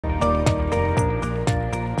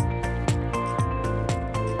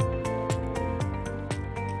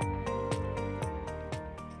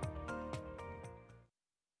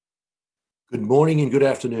Good morning and good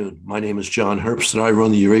afternoon. My name is John Herbst, and I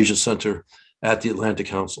run the Eurasia Center at the Atlantic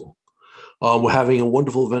Council. We're having a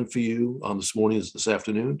wonderful event for you this morning, this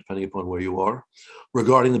afternoon, depending upon where you are,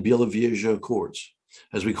 regarding the Belavezha Accords,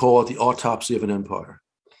 as we call it, the autopsy of an empire.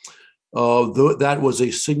 That was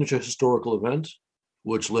a signature historical event,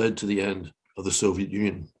 which led to the end of the Soviet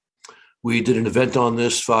Union. We did an event on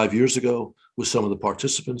this 5 years ago with some of the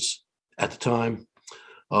participants at the time,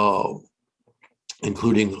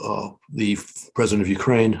 including the president of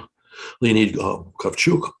Ukraine, Leonid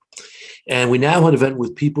Kravchuk. And we now have an event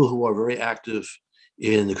with people who are very active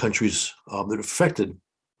in the countries that are affected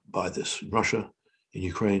by this, in Russia, in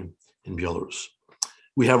Ukraine, in Belarus.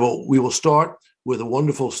 We will start with a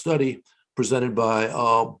wonderful study presented by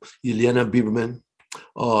Elena Biberman,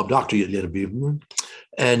 Dr. Elena Biberman,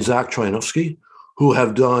 and Zach Troyanovsky, who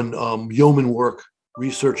have done yeoman work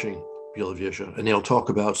researching Belavezha, and they'll talk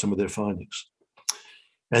about some of their findings.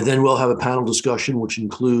 And then we'll have a panel discussion, which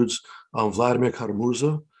includes Vladimir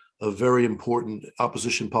Karamurza, a very important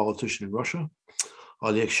opposition politician in Russia,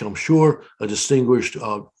 Alyaksandr, a distinguished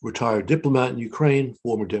retired diplomat in Ukraine,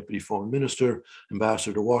 former deputy foreign minister,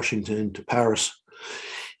 ambassador to Washington, to Paris,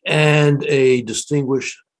 and a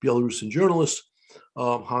distinguished Belarusian journalist,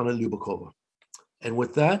 Hanna Lubakova. And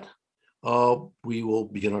with that, we will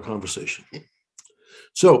begin our conversation.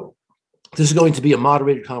 So, this is going to be a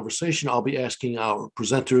moderated conversation. I'll be asking our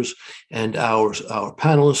presenters and our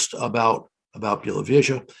panelists about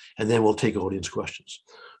Belavezha, and then we'll take audience questions.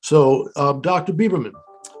 So, Dr. Biberman,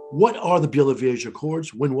 what are the Belavezha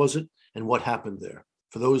Accords? When was it, and what happened there?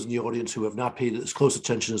 For those in the audience who have not paid as close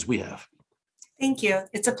attention as we have. Thank you.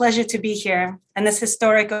 It's a pleasure to be here on this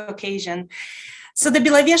historic occasion. So the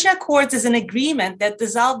Belavezha Accords is an agreement that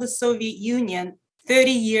dissolved the Soviet Union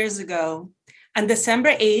 30 years ago. On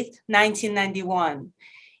December 8th, 1991,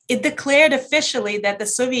 it declared officially that the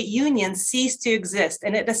Soviet Union ceased to exist,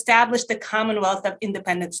 and it established the Commonwealth of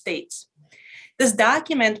Independent States. This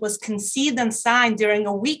document was conceived and signed during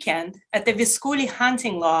a weekend at the Vyskuly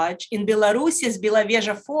hunting lodge in Belarus's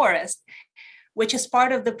Belavezha forest, which is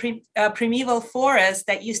part of the primeval forest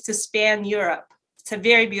that used to span Europe. It's a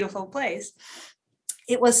very beautiful place.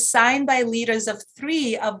 It was signed by leaders of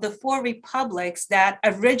 3 of the 4 republics that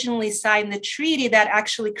originally signed the treaty that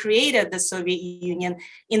actually created the Soviet Union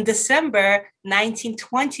in December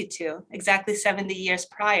 1922, exactly 70 years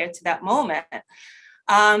prior to that moment.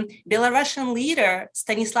 Belarusian leader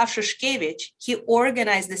Stanislav Shushkevich, he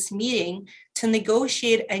organized this meeting to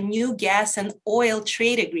negotiate a new gas and oil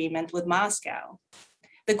trade agreement with Moscow.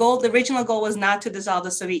 The original goal was not to dissolve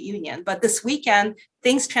the Soviet Union, but this weekend,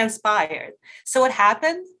 things transpired. So what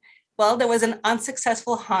happened? Well, there was an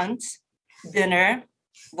unsuccessful hunt, dinner,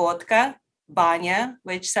 vodka, banya,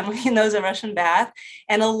 which some of you know is a Russian bath,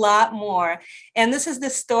 and a lot more. And this is the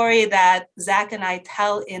story that Zach and I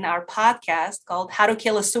tell in our podcast called How to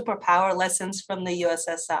Kill a Superpower, Lessons from the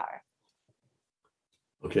USSR.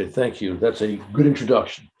 Okay, thank you. That's a good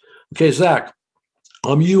introduction. Okay, Zach.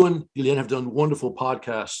 You and Elena have done wonderful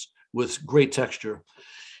podcasts with great texture.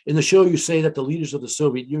 In the show, you say that the leaders of the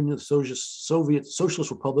Soviet Union, the Soviet Socialist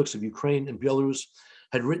Republics of Ukraine and Belarus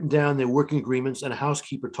had written down their working agreements and a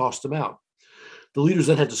housekeeper tossed them out. The leaders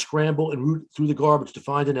then had to scramble and root through the garbage to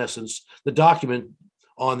find, in essence, the document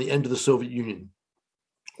on the end of the Soviet Union.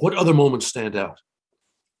 What other moments stand out?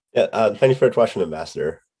 Yeah, thank you for the question,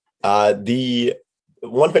 Ambassador. The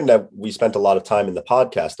one thing that we spent a lot of time in the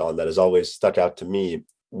podcast on that has always stuck out to me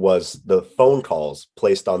was the phone calls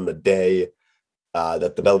placed on the day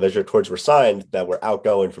that the Belavezha Accords were signed that were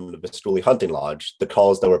outgoing from the Vyskuly hunting lodge, the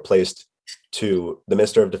calls that were placed to the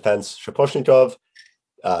Minister of Defense, Shaposhnikov,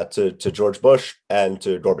 to George Bush, and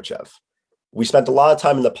to Gorbachev. We spent a lot of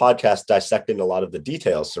time in the podcast dissecting a lot of the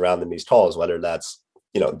details surrounding these calls, whether that's,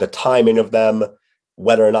 the timing of them,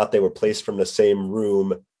 whether or not they were placed from the same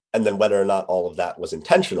room, and then whether or not all of that was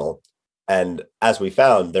intentional. And as we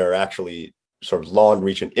found, there are actually sort of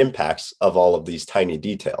long-reaching impacts of all of these tiny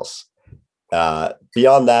details.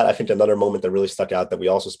 Beyond that, I think another moment that really stuck out that we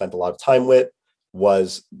also spent a lot of time with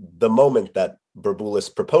was the moment that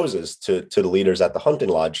Berbulis proposes to the leaders at the hunting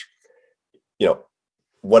lodge,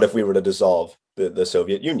 what if we were to dissolve the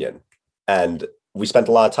Soviet Union? And we spent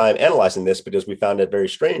a lot of time analyzing this because we found it very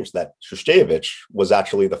strange that Shushkevich was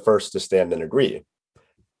actually the first to stand and agree.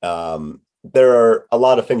 There are a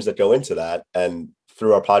lot of things that go into that. And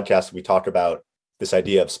through our podcast, we talk about this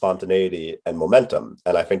idea of spontaneity and momentum.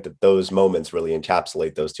 And I think that those moments really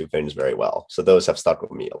encapsulate those two things very well. So those have stuck with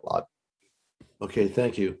me a lot. Okay,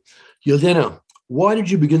 thank you. Yelena, why did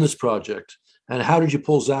you begin this project and how did you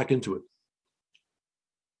pull Zach into it?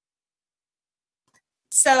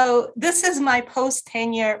 So this is my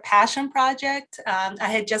post-tenure passion project. I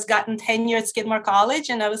had just gotten tenure at Skidmore College,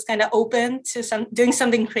 and I was kind of open to doing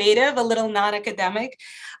something creative, a little non-academic.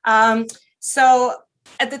 So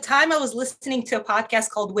at the time, I was listening to a podcast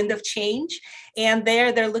called Wind of Change, and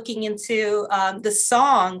they're looking into the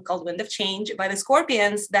song called Wind of Change by the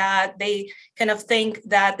Scorpions that they kind of think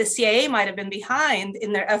that the CIA might have been behind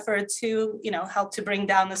in their effort to, help to bring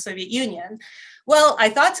down the Soviet Union. Well, I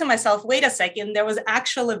thought to myself, wait a second, there was an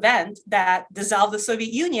actual event that dissolved the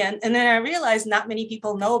Soviet Union. And then I realized not many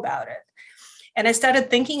people know about it. And I started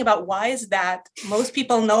thinking about why is that? Most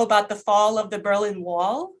people know about the fall of the Berlin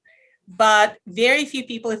Wall, but very few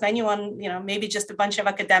people, if anyone, maybe just a bunch of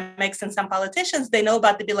academics and some politicians, they know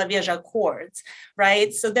about the Belavezha Accords,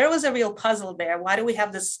 right? So there was a real puzzle there. Why do we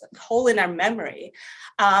have this hole in our memory?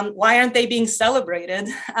 Why aren't they being celebrated,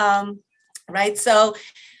 right? So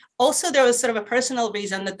also, there was sort of a personal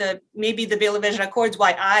reason that maybe the Belavezha Accords,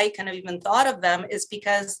 why I kind of even thought of them, is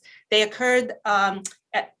because they occurred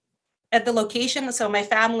at the location. So my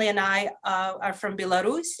family and I are from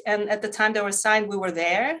Belarus, and at the time they were signed, we were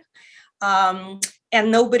there,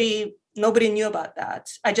 and nobody knew about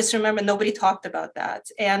that. I just remember nobody talked about that,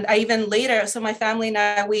 and I even later. So my family and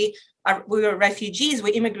I, we were refugees.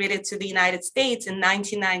 We immigrated to the United States in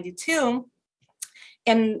 1992.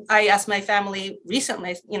 And I asked my family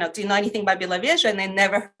recently, do you know anything about Belavezha? And they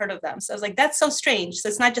never heard of them. So I was like, that's so strange. So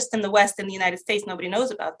it's not just in the West, in the United States, nobody knows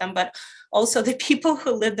about them, but also the people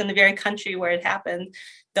who lived in the very country where it happened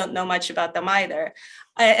don't know much about them either.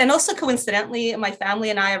 And also coincidentally, my family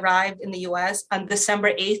and I arrived in the US on December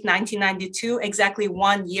 8th, 1992, exactly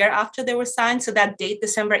 1 year after they were signed. So that date,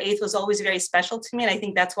 December 8th, was always very special to me. And I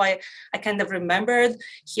think that's why I kind of remembered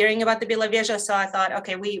hearing about the Belavezha. So I thought,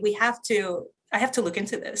 okay, I have to look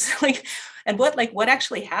into this, and what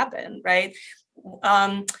actually happened, right?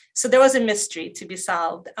 So there was a mystery to be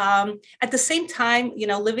solved. At the same time,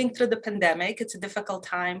 living through the pandemic, it's a difficult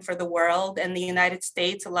time for the world and the United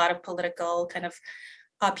States, a lot of political kind of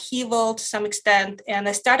upheaval to some extent. And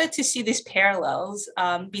I started to see these parallels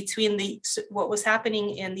between what was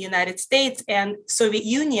happening in the United States and Soviet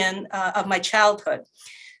Union of my childhood.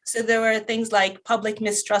 So there were things like public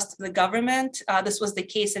mistrust of the government. This was the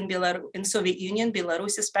case in Soviet Union,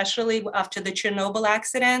 Belarus, especially after the Chernobyl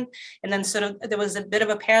accident. And then sort of there was a bit of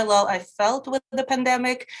a parallel I felt with the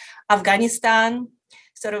pandemic. Afghanistan,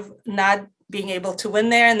 sort of not being able to win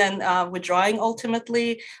there and then withdrawing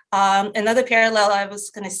ultimately. Another parallel I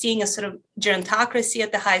was kind of seeing is sort of gerontocracy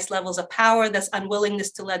at the highest levels of power, this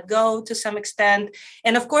unwillingness to let go to some extent.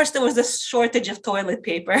 And of course, there was this shortage of toilet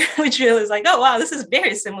paper, which really was like, oh, wow, this is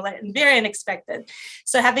very similar and very unexpected.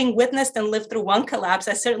 So having witnessed and lived through one collapse,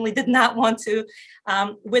 I certainly did not want to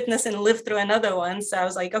witness and live through another one. So I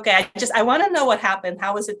was like, okay, I want to know what happened.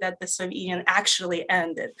 How is it that the Soviet Union actually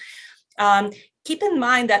ended? Keep in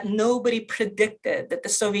mind that nobody predicted that the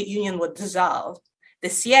Soviet Union would dissolve. The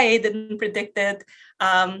CIA didn't predict it.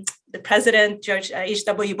 The president, George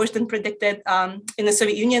H.W. Bush, didn't predict it. In the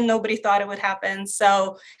Soviet Union, nobody thought it would happen.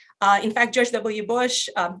 So, in fact, George W. Bush,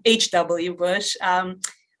 H.W. Bush,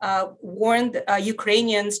 warned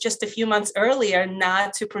Ukrainians just a few months earlier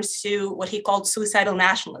not to pursue what he called suicidal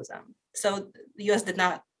nationalism. So the U.S. did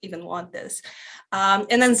not even want this.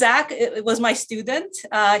 And then Zach was my student.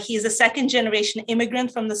 He's a second generation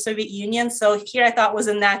immigrant from the Soviet Union. So here I thought was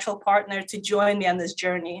a natural partner to join me on this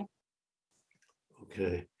journey.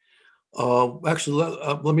 Okay. Actually,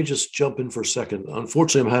 let me just jump in for a second.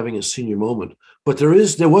 Unfortunately, I'm having a senior moment, but there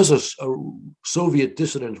was a Soviet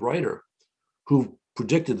dissident writer who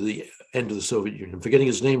predicted the end of the Soviet Union. I'm forgetting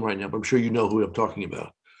his name right now, but I'm sure you know who I'm talking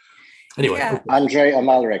about. Anyway. Yeah. Okay. Andrei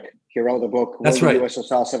Amalrik. He wrote the book, That's Will right. the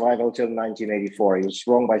USSR Survive Until 1984. He was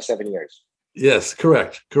wrong by 7 years. Yes,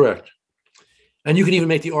 correct. And you can even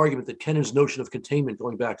make the argument that Kennan's notion of containment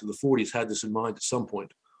going back to the 40s had this in mind at some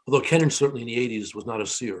point, although Kennan certainly in the 80s was not a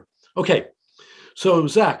seer. Okay, so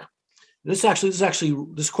Zach,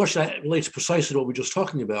 this question relates precisely to what we were just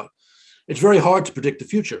talking about. It's very hard to predict the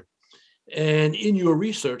future. And in your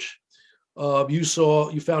research, you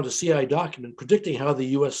found a CIA document predicting how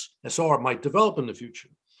the USSR might develop in the future.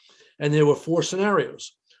 And there were 4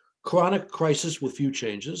 scenarios: chronic crisis with few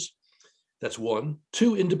changes. That's 1.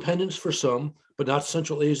 2, independence for some, but not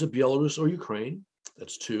Central Asia, Belarus, or Ukraine.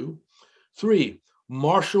 That's 2. 3,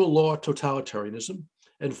 martial law totalitarianism.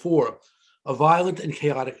 And 4, a violent and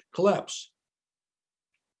chaotic collapse.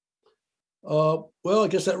 Well, I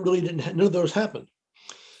guess that really none of those happened.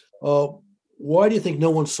 Why do you think no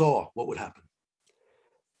one saw what would happen?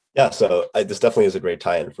 Yeah, so this definitely is a great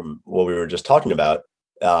tie-in from what we were just talking about.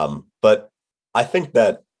 But I think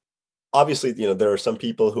that obviously, there are some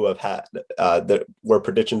people who have had there were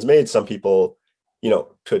predictions made. Some people,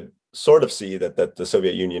 could sort of see that the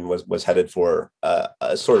Soviet Union was headed for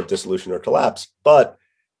a sort of dissolution or collapse. But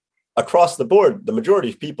across the board, the majority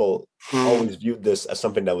of people always viewed this as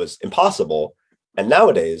something that was impossible. And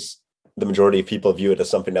nowadays, the majority of people view it as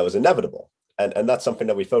something that was inevitable. And that's something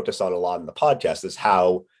that we focus on a lot in the podcast, is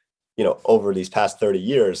how, over these past 30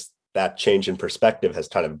 years, that change in perspective has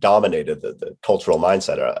kind of dominated the cultural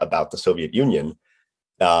mindset about the Soviet Union.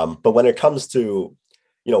 But when it comes to,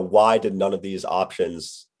 why did none of these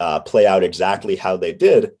options play out exactly how they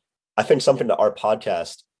did, I think something that our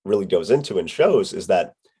podcast really goes into and shows is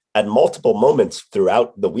that at multiple moments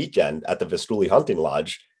throughout the weekend at the Vistuli hunting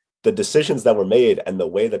lodge, the decisions that were made and the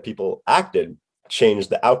way that people acted changed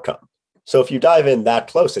the outcome. So if you dive in that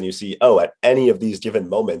close and you see, at any of these given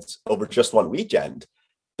moments over just one weekend,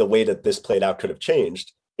 the way that this played out could have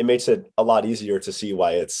changed, it makes it a lot easier to see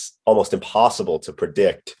why it's almost impossible to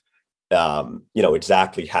predict,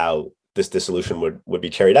 exactly how this dissolution would be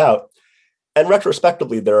carried out. And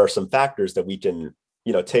retrospectively, there are some factors that we can,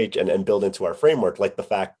 take and build into our framework, like the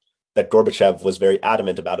fact that Gorbachev was very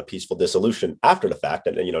adamant about a peaceful dissolution after the fact.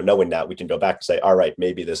 And, knowing that, we can go back and say, all right,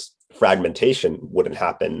 maybe this fragmentation wouldn't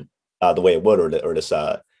happen the way it would, or this,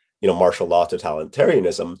 martial law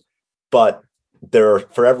totalitarianism. But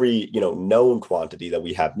for every, known quantity that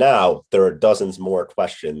we have now, there are dozens more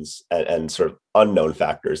questions and sort of unknown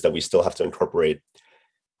factors that we still have to incorporate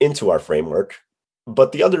into our framework.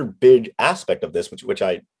 But the other big aspect of this, which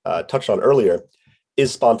I touched on earlier,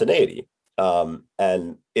 is spontaneity.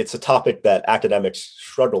 And it's a topic that academics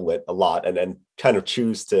struggle with a lot and kind of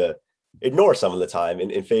choose to ignore some of the time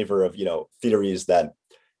in favor of, theories that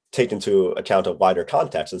take into account a wider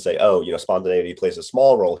context and say, spontaneity plays a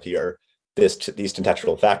small role here. These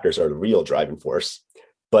contextual factors are the real driving force.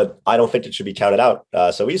 But I don't think it should be counted out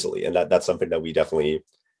so easily. And that's something that we definitely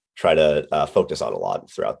try to focus on a lot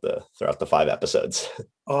throughout the 5 episodes.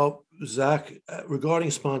 Zach, regarding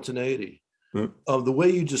spontaneity, the way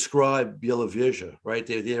you describe Belavezha, right?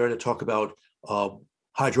 They're to talk about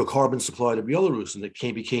hydrocarbon supply to Belarus, and it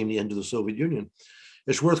became the end of the Soviet Union.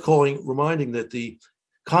 It's worth reminding that the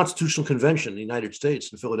Constitutional Convention in the United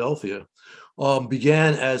States in Philadelphia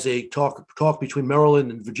began as a talk between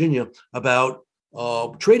Maryland and Virginia about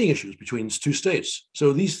trading issues between these two states.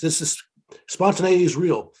 So spontaneity is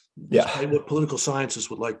real. Yeah. What political scientists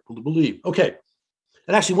would like to believe. Okay.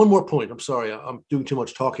 And actually, one more point. I'm sorry, I'm doing too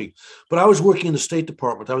much talking. But I was working in the State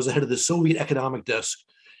Department. I was the head of the Soviet economic desk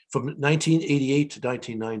from 1988 to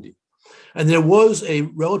 1990. And there was a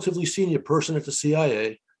relatively senior person at the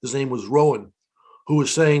CIA, his name was Rowan, who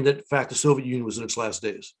was saying that, in fact, the Soviet Union was in its last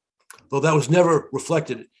days. Though that was never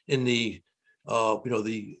reflected in the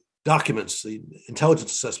documents, the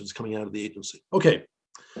intelligence assessments coming out of the agency. Okay,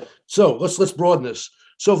 so let's broaden this.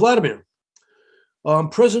 So Vladimir,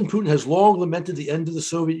 President Putin has long lamented the end of the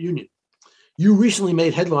Soviet Union. You recently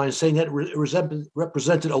made headlines saying that it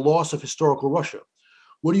represented a loss of historical Russia.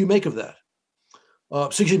 What do you make of that?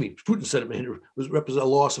 Excuse me, Putin said it represent a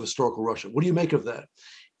loss of historical Russia. What do you make of that?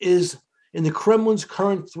 In the Kremlin's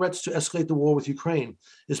current threats to escalate the war with Ukraine,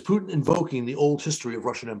 is Putin invoking the old history of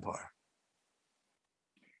Russian Empire?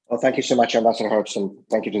 Well, thank you so much, Ambassador Herbst, and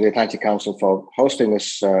thank you to the Atlantic Council for hosting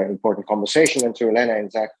this important conversation, and to Elena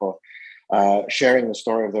and Zach for sharing the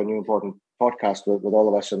story of their new important podcast with all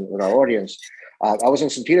of us and with our audience. I was in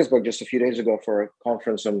St. Petersburg just a few days ago for a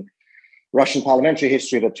conference on Russian parliamentary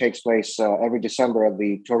history that takes place every December at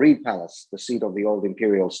the Tauride Palace, the seat of the old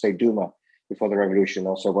Imperial State Duma before the revolution,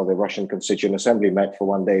 also where the Russian Constituent Assembly met for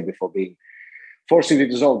one day before being forcibly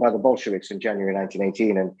dissolved by the Bolsheviks in January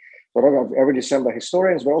 1918. And every December,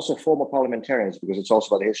 historians, but also former parliamentarians, because it's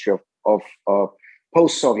also about the history of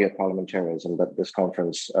post-Soviet parliamentarianism that this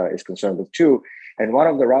conference is concerned with too. And one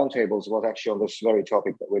of the roundtables was actually on this very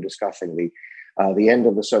topic that we're discussing, the end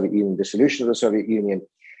of the Soviet Union, dissolution of the Soviet Union.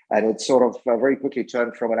 And it sort of very quickly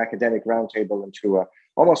turned from an academic roundtable into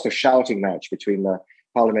almost a shouting match between the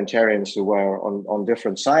parliamentarians who were on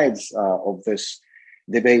different sides of this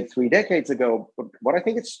debate 3 decades ago. But what I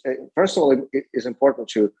think it's, first of all, it is important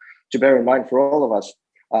to bear in mind for all of us.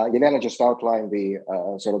 Yelena just outlined the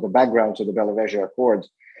sort of the background to the Belavezha Accords.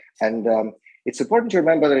 And it's important to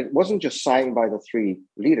remember that it wasn't just signed by the 3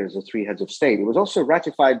 leaders, the 3 heads of state. It was also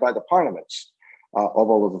ratified by the parliaments of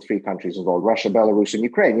all of the 3 countries involved, Russia, Belarus, and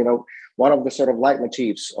Ukraine. You know, one of the sort of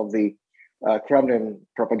leitmotifs of the Kremlin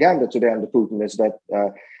propaganda today under Putin is that,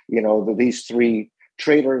 these 3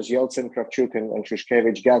 traitors, Yeltsin, Kravchuk, and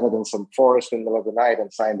Shushkevich, gathered in some forest in the middle of the night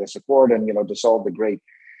and signed this accord and, dissolved the great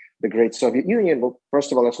the great Soviet Union? Well,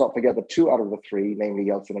 first of all, let's not forget that 2 out of the 3, namely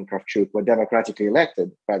Yeltsin and Kravchuk, were democratically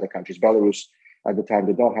elected by the countries. Belarus at the time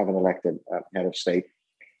did not have an elected head of state.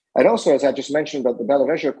 And also, as I just mentioned, that the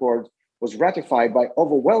Belavezha Accord was ratified by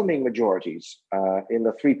overwhelming majorities in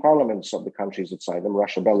the 3 parliaments of the countries that signed them,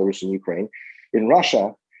 Russia, Belarus, and Ukraine. In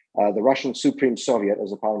Russia, the Russian Supreme Soviet,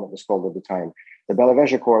 as the parliament was called at the time, the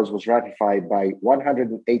Belavezha Accords was ratified by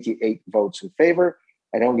 188 votes in favor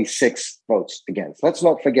and only 6 votes against. Let's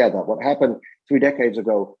not forget that what happened 3 decades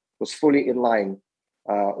ago was fully in line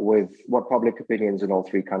with what public opinions in all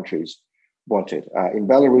 3 countries wanted. In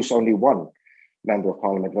Belarus, only 1 member of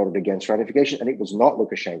parliament voted against ratification, and it was not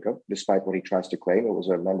Lukashenko, despite what he tries to claim. It was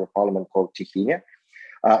a member of parliament called Tikhinya.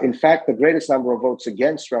 In fact, the greatest number of votes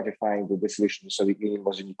against ratifying the dissolution of the Soviet Union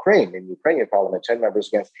was in Ukraine. In Ukrainian parliament, 10 members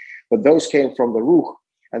against, but those came from the Ruch.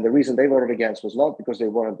 And the reason they voted against was not because they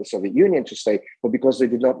wanted the Soviet Union to stay, but because they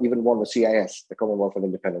did not even want the CIS, the Commonwealth of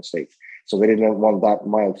Independent States. So they didn't want that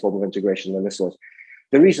mild form of integration, and this was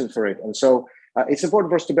the reason for it. And so it's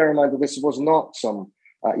important for us to bear in mind that this was not some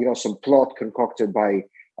plot concocted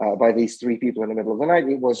by these 3 people in the middle of the night.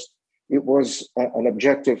 It was an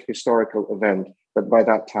objective historical event that by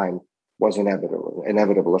that time was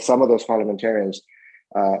inevitable. Some of those parliamentarians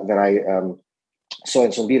that I saw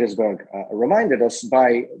in St. Petersburg reminded us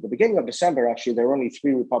by the beginning of December, actually, there were only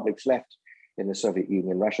 3 republics left in the Soviet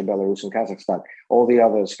Union, Russia, Belarus, and Kazakhstan. All the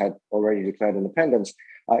others had already declared independence,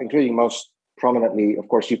 including most prominently, of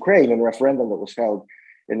course, Ukraine, in a referendum that was held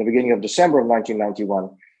in the beginning of December of 1991,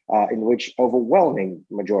 in which overwhelming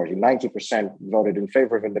majority, 90%, voted in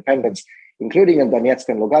favor of independence, including in Donetsk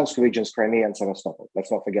and Lugansk regions, Crimea and Sevastopol.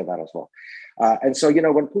 Let's not forget that as well. And so,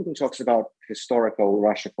 when Putin talks about historical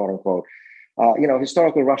Russia, quote unquote,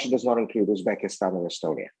 historical Russia does not include Uzbekistan and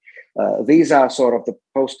Estonia. These are sort of the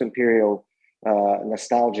post-imperial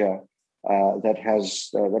nostalgia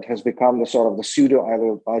that has become the sort of the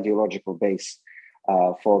pseudo-ideological base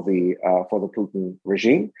for the Putin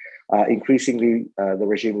regime. Increasingly, the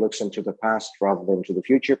regime looks into the past rather than to the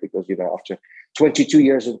future, because after 22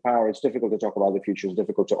 years in power, it's difficult to talk about the future. It's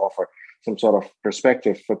difficult to offer some sort of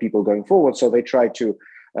perspective for people going forward. So they try to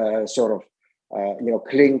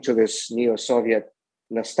cling to this neo-Soviet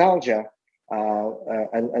nostalgia,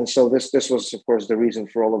 and so this was, of course, the reason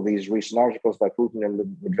for all of these recent articles by Putin and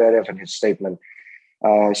Medvedev and his statement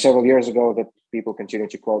several years ago that people continue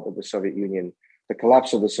to quote that the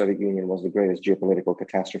collapse of the Soviet Union was the greatest geopolitical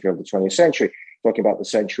catastrophe of the 20th century, talking about the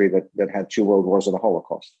century that had 2 world wars and a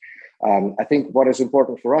Holocaust. I think what is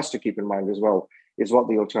important for us to keep in mind as well is what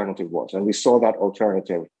the alternative was. And we saw that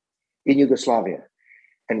alternative in Yugoslavia.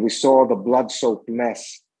 And we saw the blood-soaked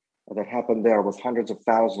mess that happened there with hundreds of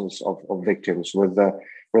thousands of victims, with the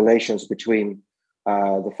relations between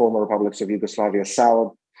the former republics of Yugoslavia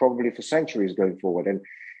soured probably for centuries going forward.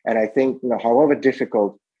 And I think, however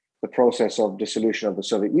difficult the process of dissolution of the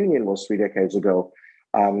Soviet Union was 3 decades ago,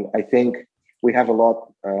 I think we have a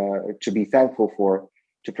lot to be thankful for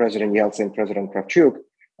to President Yeltsin, President Kravchuk,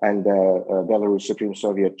 and Belarus Supreme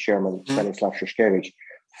Soviet Chairman Stanislav Shushkevich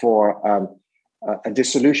for a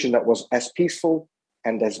dissolution that was as peaceful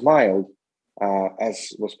and as mild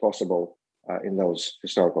as was possible in those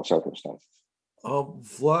historical circumstances.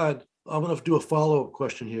 Vlad, I'm going to do a follow-up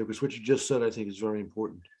question here, because what you just said, I think, is very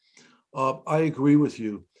important. I agree with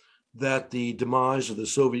you that the demise of the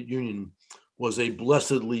Soviet Union was a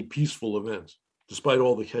blessedly peaceful event, despite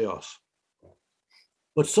all the chaos.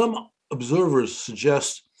 But some observers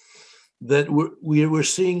suggest that we're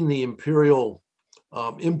seeing the imperial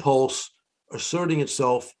impulse asserting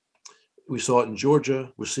itself. We saw it in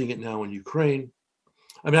Georgia. We're seeing it now in Ukraine.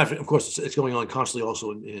 I mean, of course, it's going on constantly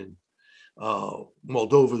also in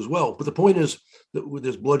Moldova as well. But the point is that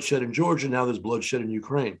there's bloodshed in Georgia, now there's bloodshed in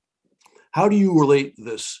Ukraine. How do you relate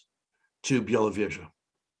this to Belavezha?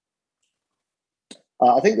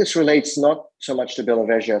 I think this relates not so much to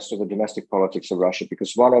Belavezha as to the domestic politics of Russia,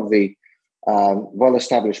 because one of the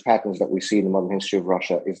well-established patterns that we see in the modern history of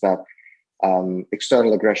Russia is that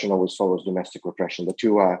external aggression always follows domestic repression. The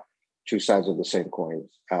two are 2 sides of the same coin.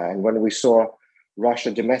 And when we saw Russia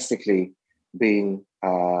domestically being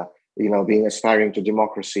aspiring to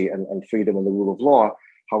democracy and freedom and the rule of law,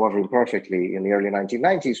 however imperfectly, in the early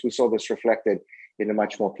 1990s, we saw this reflected in a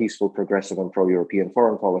much more peaceful, progressive, and pro-European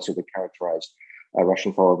foreign policy that characterized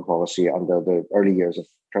Russian foreign policy under the early years of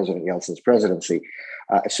President Yeltsin's presidency.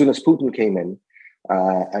 As soon as Putin came in,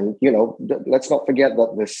 let's not forget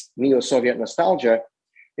that this neo-Soviet nostalgia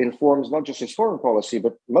informs not just his foreign policy,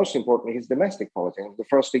 but most importantly, his domestic policy. And the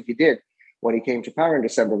first thing he did when he came to power in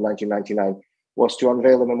December of 1999 was to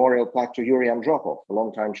unveil a memorial plaque to Yuri Andropov, the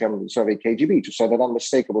longtime chairman of the Soviet KGB, to send an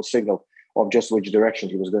unmistakable signal of just which direction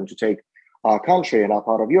he was going to take our country and our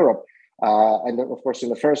part of Europe. And then, of course, in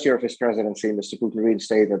the first year of his presidency, Mr. Putin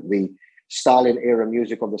reinstated the Stalin-era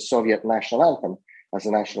music of the Soviet national anthem as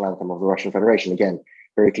the national anthem of the Russian Federation. Again,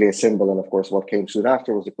 very clear symbol. And of course, what came soon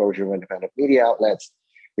after was the closure of independent media outlets,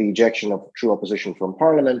 the ejection of true opposition from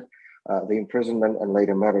parliament, the imprisonment and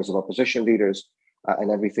later murders of opposition leaders,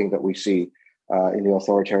 and everything that we see in the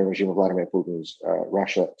authoritarian regime of Vladimir Putin's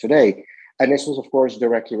Russia today. And this was, of course,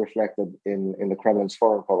 directly reflected in the Kremlin's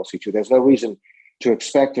foreign policy too. There's no reason to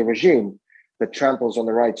expect a regime that tramples on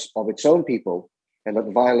the rights of its own people and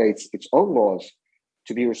that violates its own laws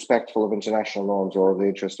to be respectful of international norms or the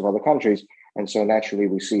interests of other countries. And so naturally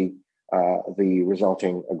we see the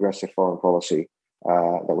resulting aggressive foreign policy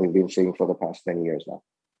that we've been seeing for the past 10 years now.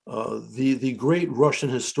 The great Russian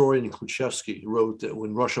historian Kluchevsky wrote that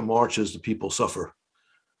when Russia marches, the people suffer.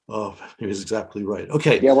 He was exactly right.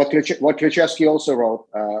 Okay. Yeah, what Kluchevsky also wrote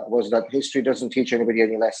was that history doesn't teach anybody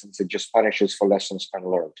any lessons, it just punishes for lessons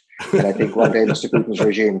unlearned. And I think one day Mr. Putin's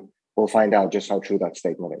regime will find out just how true that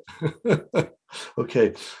statement is.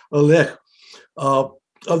 Okay. Oleg, of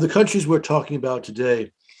the countries we're talking about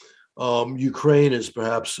today, Ukraine is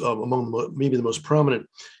perhaps among maybe the most prominent,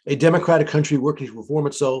 a democratic country working to reform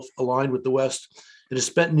itself, aligned with the West. It has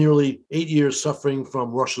spent nearly 8 years suffering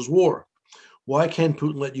from Russia's war. Why can't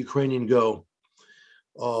Putin let Ukrainian go?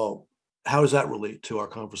 How does that relate to our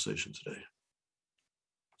conversation today?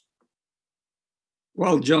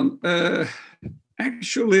 Well, John,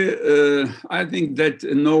 actually, I think that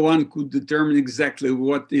no one could determine exactly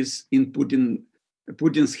what is in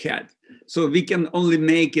Putin's head. So we can only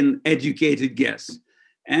make an educated guess.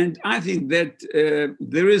 And I think that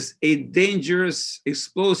there is a dangerous,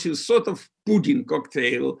 explosive sort of Putin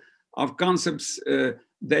cocktail of concepts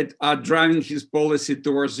that are driving his policy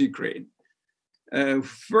towards Ukraine.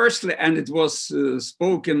 Firstly, and it was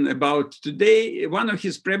spoken about today, one of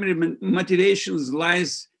his primary motivations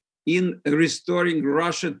lies in restoring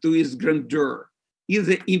Russia to its grandeur,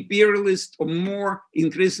 either imperialist or more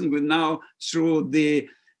increasingly now through the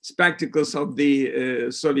spectacles of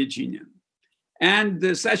the Soviet Union.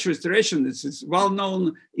 And such restoration, this is well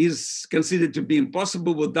known, is considered to be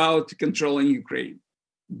impossible without controlling Ukraine,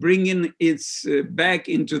 bringing it back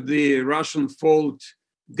into the Russian fold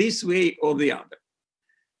this way or the other.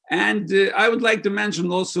 And I would like to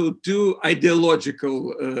mention also two ideological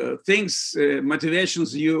things,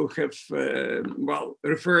 motivations you have,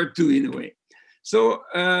 referred to in a way. So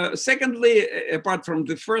secondly, apart from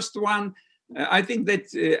the first one, I think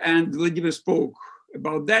that, and Vladimir spoke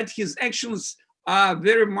about that, his actions are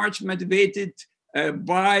very much motivated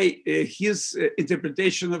by his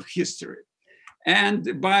interpretation of history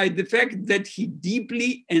and by the fact that he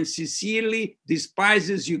deeply and sincerely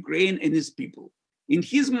despises Ukraine and its people. In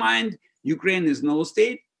his mind, Ukraine is no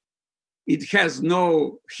state, it has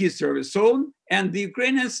no history of its own, and the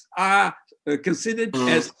Ukrainians are considered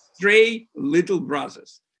as stray little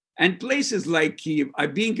brothers. And places like Kiev are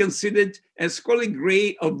being considered as holy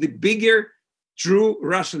grail of the bigger, true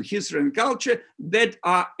Russian history and culture that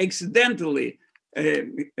are accidentally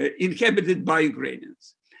inhabited by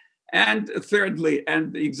Ukrainians. And thirdly,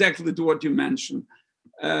 and exactly to what you mentioned,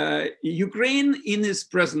 Ukraine in its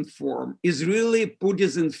present form is really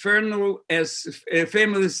Putin's inferno, as a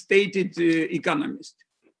family stated economist.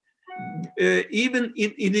 Even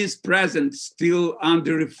in its present, still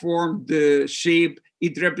under reformed shape,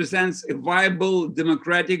 it represents a viable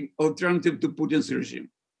democratic alternative to Putin's regime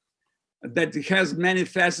that has many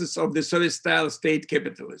facets of the Soviet-style state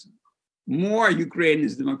capitalism. More Ukraine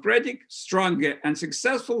is democratic, stronger and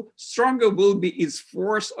successful, stronger will be its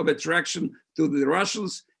force of attraction to the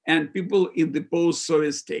Russians and people in the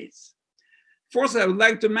post-Soviet states. Fourth, I would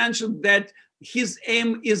like to mention that his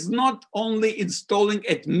aim is not only installing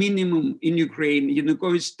at minimum in Ukraine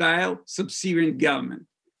Yanukovych-style subservient government.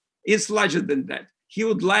 It's larger than that. He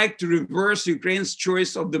would like to reverse Ukraine's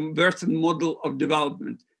choice of the Western model of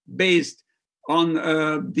development based on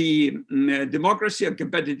the democracy and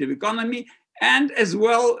competitive economy, and as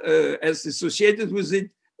well as associated with it,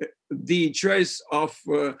 the choice of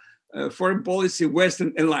foreign policy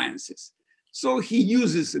Western alliances. So he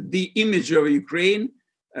uses the image of Ukraine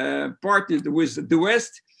partnered with the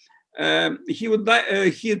West.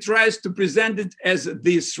 He tries to present it as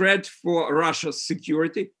the threat for Russia's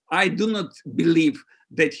security. I do not believe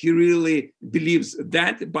that he really believes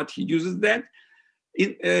that, but he uses that.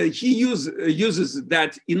 He uses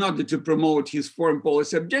that in order to promote his foreign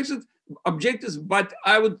policy objectives, but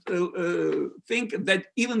I would think that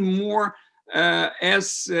even more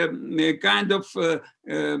as a kind of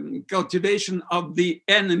cultivation of the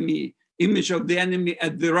enemy, image of the enemy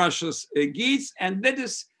at the Russia's gates, and that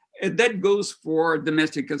is and that goes for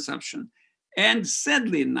domestic consumption. And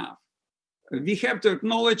sadly enough, we have to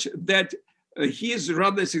acknowledge that he is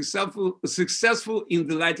rather successful in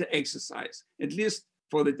the latter exercise, at least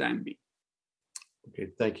for the time being. Okay,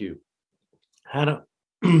 thank you. Hannah,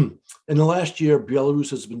 in the last year,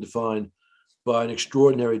 Belarus has been defined by an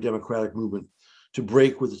extraordinary democratic movement to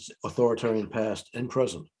break with its authoritarian past and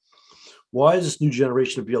present. Why is this new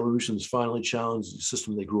generation of Belarusians finally challenged the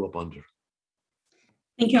system they grew up under?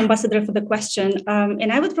 Thank you, Ambassador, for the question.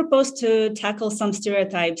 And I would propose to tackle some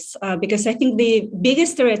stereotypes because I think the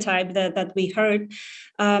biggest stereotype that we heard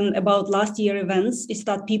about last year events is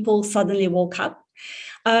that people suddenly woke up.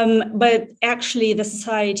 But actually, the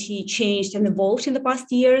society changed and evolved in the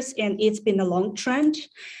past years, and it's been a long trend.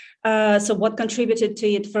 So what contributed to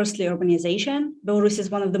it? Firstly, urbanization. Belarus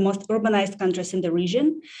is one of the most urbanized countries in the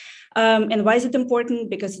region. And why is it important?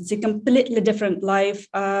 Because it's a completely different life,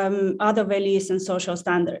 other values and social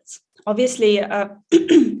standards. Obviously,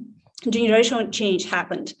 generational change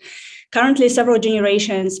happened. Currently, several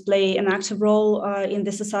generations play an active role in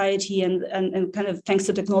the society and kind of thanks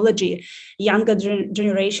to technology, younger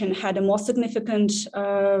generation had a more significant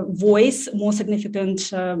voice, more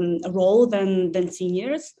significant role than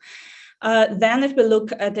seniors. Then if we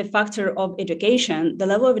look at the factor of education, the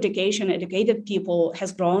level of education, educated people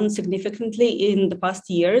has grown significantly in the past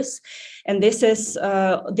years. And this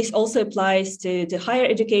also applies to higher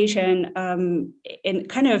education and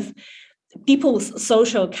kind of people's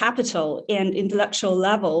social capital and intellectual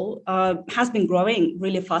level has been growing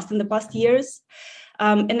really fast in the past years.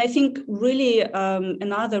 And I think really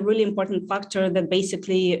another really important factor that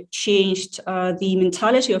basically changed the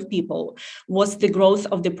mentality of people was the growth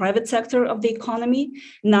of the private sector of the economy.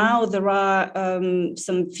 Now there are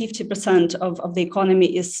some 50% of the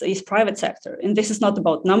economy is private sector. And this is not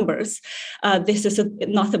about numbers. This is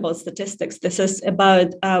not about statistics. This is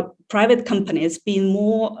about private companies being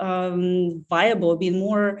more viable, being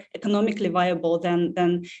more economically viable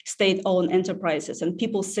than state-owned enterprises. And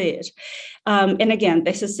people see it. And again,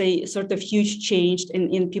 this is a sort of huge change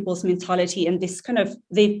in people's mentality, and this kind of,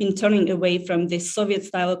 they've been turning away from this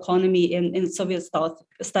Soviet-style economy and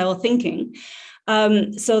Soviet-style thinking.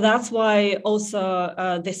 So that's why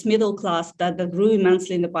also this middle class that grew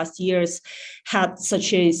immensely in the past years had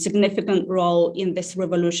such a significant role in this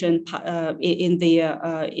revolution in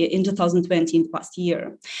 2020, in the past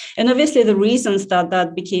year. And obviously the reasons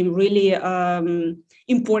that became really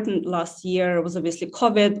important last year was obviously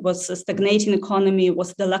COVID, was a stagnating economy,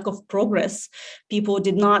 was the lack of progress. People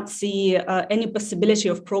did not see any possibility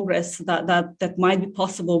of progress that might be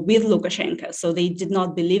possible with Lukashenko. So they did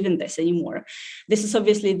not believe in this anymore. This is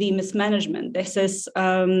obviously the mismanagement. This is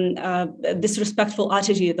disrespectful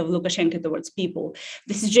attitude of Lukashenko towards people.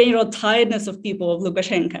 This is general tiredness of people of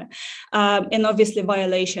Lukashenko. And obviously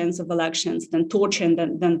violations of elections, then torture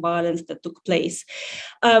and then violence that took place.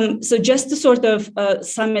 So just to sort of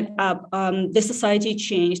sum it up, the society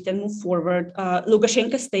changed and moved forward.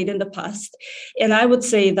 Lukashenko stayed in the past. And I would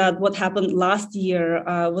say that what happened last year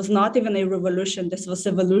was not even a revolution, this was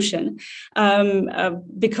evolution,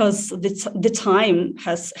 because the time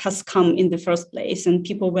has come in the first place and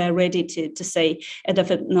people were ready to say a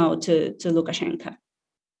definite no to Lukashenko.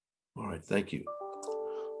 All right, thank you.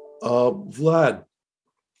 Vlad,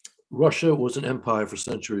 Russia was an empire for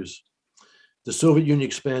centuries. The Soviet Union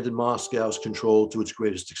expanded Moscow's control to its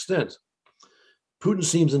greatest extent. Putin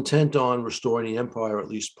seems intent on restoring the empire, at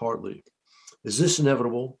least partly. Is this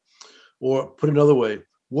inevitable? Or put another way,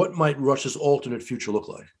 what might Russia's alternate future look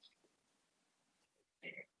like?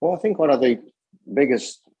 Well, I think one of the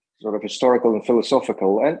biggest sort of historical and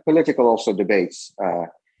philosophical and political also debates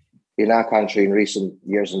in our country in recent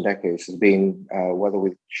years and decades has been whether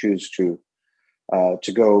we choose to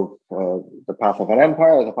go the path of an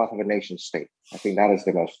empire or the path of a nation state. I think that is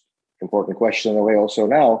the most important question in a way also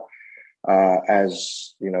now,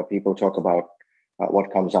 as you know, people talk about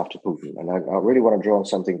what comes after Putin. And I really want to draw on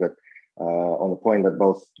something that, on the point that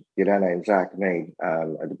both Elena and Zach made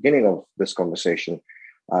at the beginning of this conversation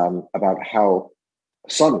about how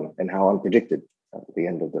sudden and how unpredicted the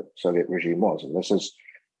end of the Soviet regime was. And this is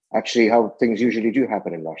actually how things usually do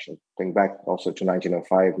happen in Russia. Think back also to 1905,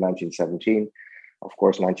 1917. Of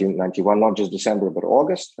course, 1991, not just December, but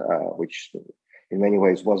August, which in many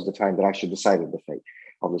ways was the time that actually decided the fate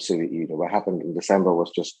of the Soviet Union. What happened in December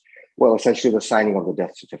was just, well, essentially the signing of the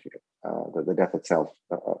death certificate. The death itself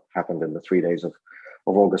happened in the 3 days of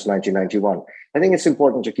August 1991. I think it's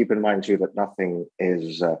important to keep in mind, too, that nothing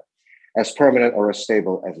is as permanent or as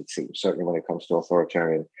stable as it seems, certainly when it comes to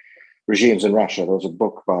authoritarian regimes in Russia. There was a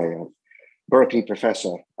book by Berkeley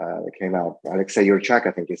professor that came out, Alexei Yurchak,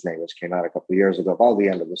 I think his name is, came out a couple of years ago about the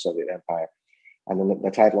end of the Soviet Empire. And then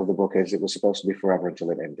the title of the book is "It Was Supposed to Be Forever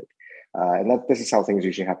Until It Ended." This is how things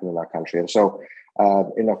usually happen in our country. And so,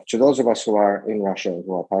 to those of us who are in Russia and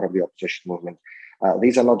who are part of the opposition movement,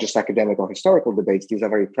 these are not just academic or historical debates. These are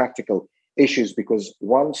very practical issues, because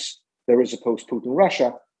once there is a post-Putin Russia,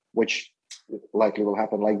 which likely will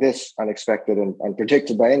happen like this, unexpected and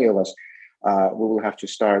unpredicted by any of us, we will have to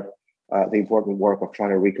start the important work of trying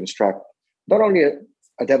to reconstruct not only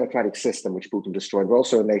a democratic system, which Putin destroyed, but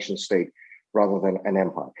also a nation state rather than an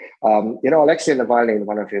empire. Alexei Navalny, in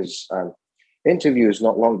one of his interviews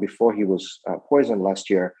not long before he was poisoned last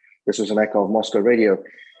year, this was an echo of Moscow radio,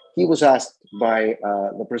 he was asked by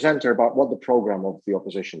the presenter about what the program of the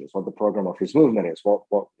opposition is, what the program of his movement is, what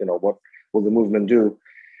will the movement do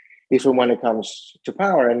if and when it comes to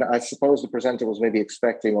power. And I suppose the presenter was maybe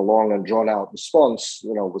expecting a long and drawn out response,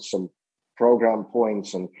 with some program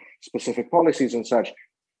points and specific policies and such.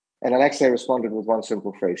 And Alexei responded with one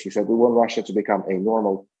simple phrase. He said, "We want Russia to become a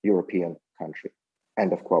normal European country."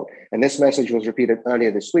 End of quote. And this message was repeated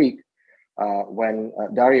earlier this week when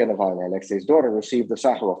Daria Navalny, Alexei's daughter, received the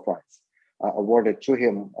Sakharov Prize, awarded to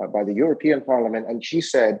him by the European Parliament. And she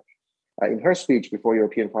said in her speech before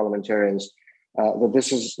European parliamentarians that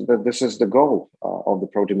this is the goal of the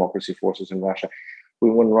pro-democracy forces in Russia. We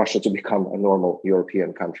want Russia to become a normal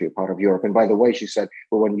European country, a part of Europe. And by the way, she said,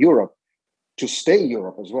 we want Europe to stay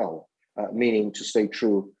Europe as well, meaning to stay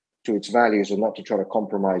true to its values and not to try to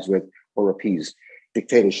compromise with or appease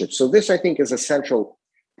dictatorships. So this, I think, is a central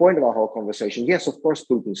point of our whole conversation. Yes, of course,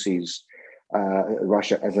 Putin sees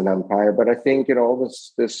Russia as an empire, but I think all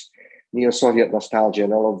this neo-Soviet nostalgia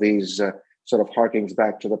and all of these sort of harkings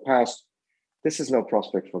back to the past, this is no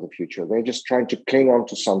prospect for the future. They're just trying to cling on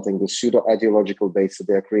to something, the pseudo-ideological base that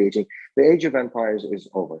they're creating. The age of empires is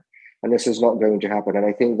over, and this is not going to happen. And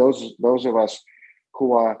I think those of us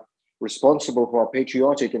who are responsible, who are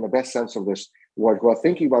patriotic in the best sense of this word, who are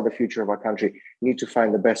thinking about the future of our country, need to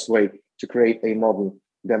find the best way to create a modern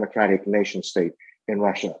democratic nation state in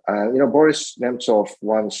Russia. Boris Nemtsov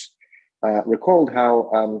once recalled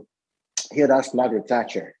how he had asked Margaret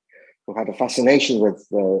Thatcher, who had a fascination with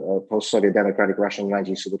post-Soviet democratic Russia in the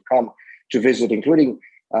 90s, who would come to visit, including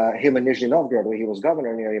him in Nizhny Novgorod, where he was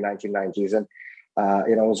governor in the early 1990s, and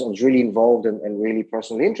was really involved and really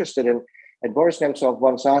personally interested in. And Boris Nemtsov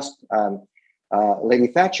once asked Lady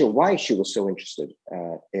Thatcher why she was so interested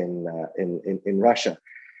in Russia.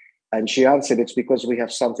 And she answered, it's because we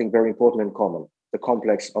have something very important in common, the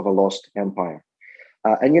complex of a lost empire.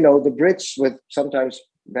 The Brits, with sometimes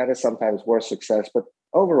better, sometimes worse success, but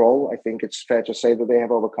overall, I think it's fair to say that they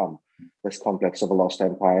have overcome this complex of a lost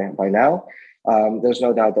empire by now. There's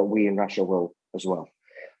no doubt that we in Russia will as well.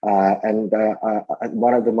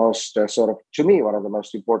 One of the most one of the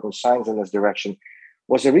most important signs in this direction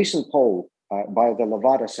was a recent poll by the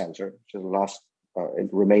Levada Center, which is the last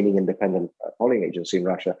remaining independent polling agency in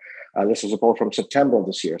Russia. This was a poll from September of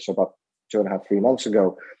this year, so about 2.5, 3 months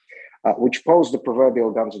ago, which posed the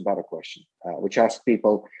proverbial guns and butter question, which asked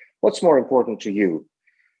people, what's more important to you?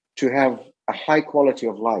 To have a high quality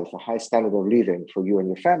of life, a high standard of living for you and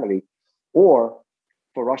your family, or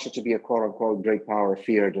for Russia to be a quote unquote great power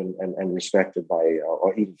feared and respected by,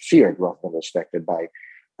 or even feared rather than respected by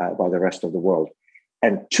the rest of the world.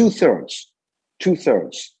 And two-thirds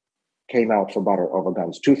came out for butter over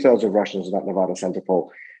guns. 2/3 of Russians in that Nevada Center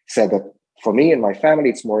poll said that for me and my family,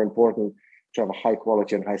 it's more important to have a high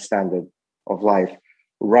quality and high standard of life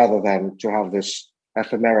rather than to have this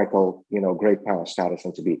ephemerical, great power status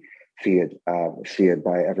and to be feared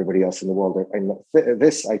by everybody else in the world. And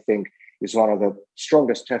this, I think, is one of the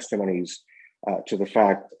strongest testimonies to the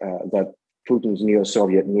fact that Putin's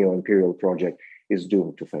neo-Soviet, neo-imperial project is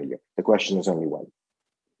doomed to failure. The question is only when.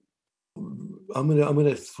 I'm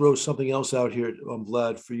gonna throw something else out here,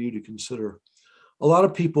 Vlad, for you to consider. A lot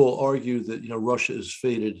of people argue that Russia is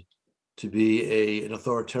fated to be an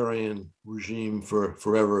authoritarian regime for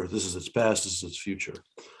forever. This is its past, this is its future.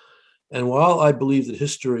 And while I believe that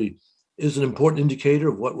history is an important indicator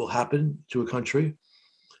of what will happen to a country,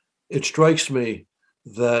 it strikes me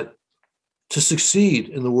that to succeed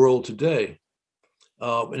in the world today,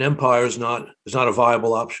 an empire is not a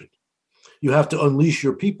viable option. You have to unleash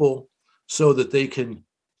your people so that they can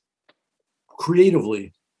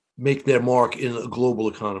creatively make their mark in a global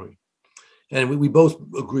economy. And we both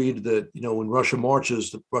agreed that, when Russia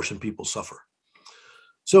marches, the Russian people suffer.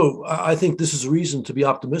 So I think this is a reason to be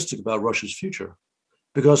optimistic about Russia's future,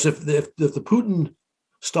 because if the Putin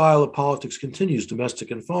style of politics continues,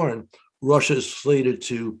 domestic and foreign, Russia is slated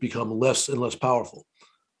to become less and less powerful.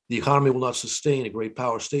 the economy will not sustain a great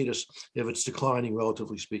power status if it's declining,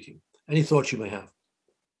 relatively speaking. Any thoughts you may have?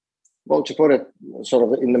 Well, to put it sort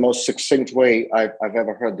of in the most succinct way I've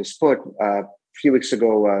ever heard this put, a few weeks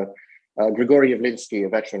ago, Grigory Yavlinsky, a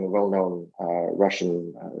veteran, well-known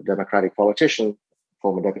Russian democratic politician,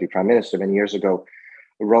 former deputy prime minister many years ago,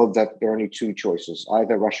 wrote that there are only two choices.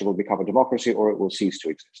 Either Russia will become a democracy or it will cease to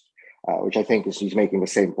exist, which I think he's making the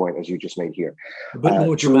same point as you just made here. A bit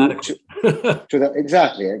more dramatically.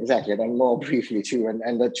 Exactly. And then more briefly too.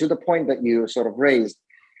 And to the point that you sort of raised,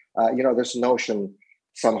 this notion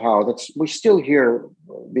somehow that we still hear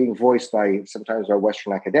being voiced by sometimes by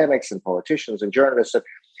Western academics and politicians and journalists that,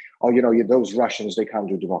 those Russians, they can't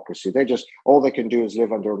do democracy. All they can do is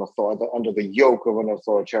live under the yoke of an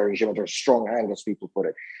authoritarian regime, under a strong hand, as people put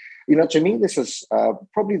it. To me, this is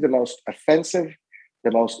probably the most offensive,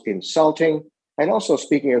 the most insulting, and also,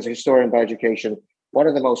 speaking as a historian by education, one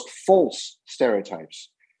of the most false stereotypes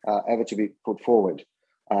ever to be put forward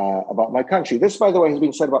about my country. This, by the way, has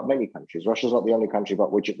been said about many countries. Russia is not the only country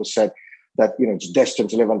about which it was said that it's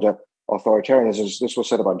destined to live under authoritarianism. This was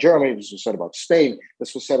said about Germany. This was said about Spain.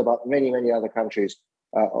 This was said about many, many other countries,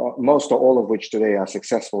 most or all of which today are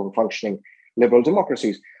successful and functioning liberal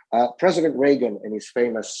democracies. President Reagan, in his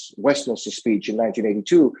famous Westminster speech in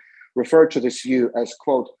 1982, referred to this view as,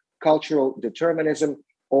 quote, cultural determinism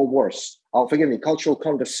or worse. Cultural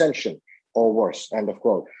condescension or worse, end of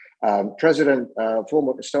quote.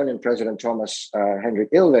 Former Estonian President Thomas Hendrik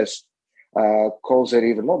Ilves calls it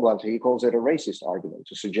even more bluntly. He calls it a racist argument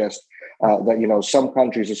to suggest that some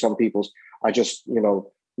countries or some peoples are just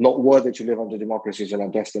not worthy to live under democracies and are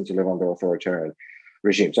destined to live under authoritarian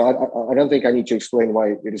regimes. So I don't think I need to explain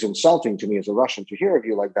why it is insulting to me as a Russian to hear a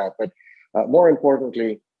view like that. But more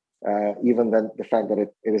importantly, even than the fact that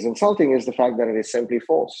it is insulting, is the fact that it is simply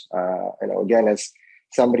false. Again, as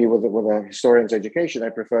somebody with a historian's education, I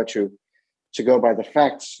prefer to go by the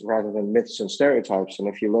facts rather than myths and stereotypes. And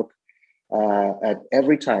if you look at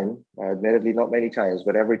every time, admittedly not many times,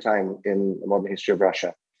 but every time in the modern history of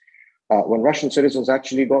Russia, when Russian citizens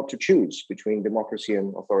actually got to choose between democracy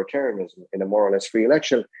and authoritarianism in a more or less free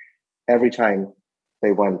election, every time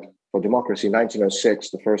they went for democracy.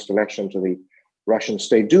 1906, the first election to the Russian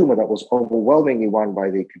State Duma, that was overwhelmingly won by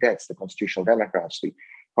the Cadets, the Constitutional Democrats, the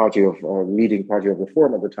leading party of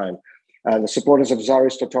reform at the time. And the supporters of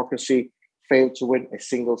Tsarist autocracy failed to win a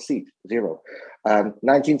single seat, 0.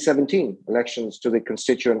 1917, elections to the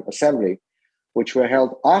Constituent Assembly, which were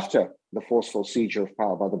held after the forceful seizure of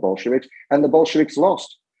power by the Bolsheviks, and the Bolsheviks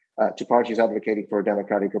lost to parties advocating for a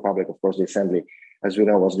democratic republic. Of course, the assembly, as we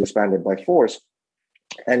know, was disbanded by force.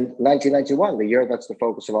 And 1991, the year that's the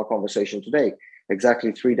focus of our conversation today,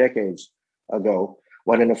 exactly 3 decades ago,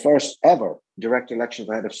 when in the first ever direct election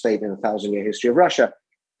for head of state in the 1,000-year history of Russia,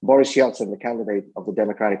 Boris Yeltsin, the candidate of the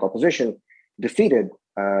Democratic opposition, defeated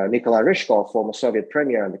Nikolai Ryzhkov, former Soviet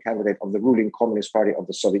premier and the candidate of the ruling Communist Party of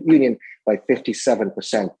the Soviet Union, by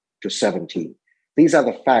 57% to 17%. These are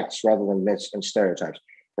the facts rather than myths and stereotypes.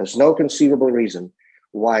 There's no conceivable reason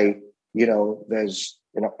why,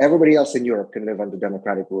 everybody else in Europe can live under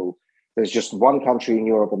democratic rule. There's just one country in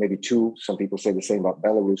Europe, or maybe two. Some people say the same about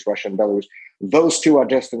Belarus, Russia and Belarus. Those two are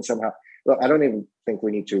destined somehow. Look, I don't even think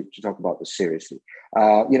we need to talk about this seriously.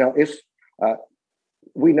 If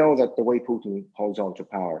we know that the way Putin holds on to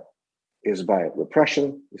power is by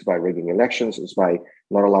repression, is by rigging elections, is by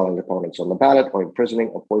not allowing opponents on the ballot, or imprisoning,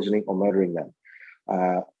 or poisoning, or murdering them.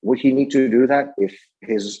 Would he need to do that if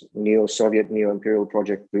his neo-Soviet, neo-imperial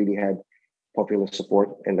project really had popular support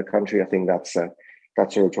in the country? I think that's a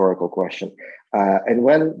rhetorical question. And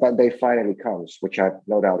when that day finally comes, which I have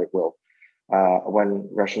no doubt it will, when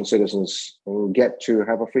Russian citizens get to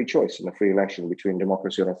have a free choice in a free election between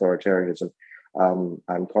democracy and authoritarianism,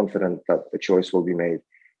 I'm confident that the choice will be made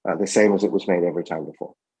the same as it was made every time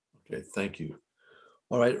before. Okay, thank you.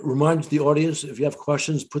 All right, remind the audience, if you have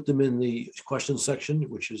questions, put them in the questions section,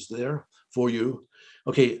 which is there for you.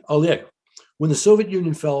 Okay, Oleg, when the Soviet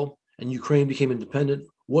Union fell and Ukraine became independent,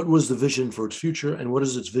 what was the vision for its future, and what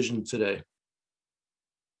is its vision today?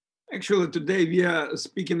 Actually, today we are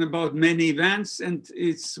speaking about many events, and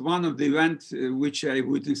it's one of the events which I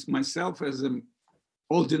witnessed myself as I'm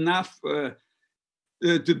old enough to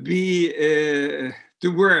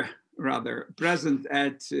were present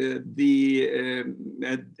at the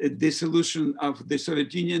dissolution of the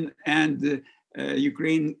Soviet Union and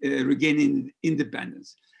Ukraine regaining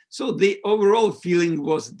independence. So the overall feeling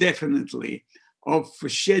was definitely of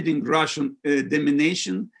shedding Russian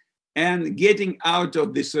domination and getting out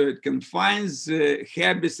of the Soviet confines,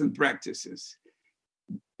 habits and practices.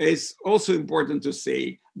 It's also important to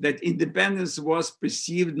say, that independence was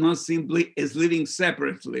perceived not simply as living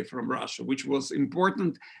separately from Russia, which was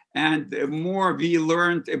important, and more we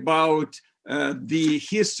learned about the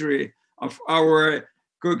history of our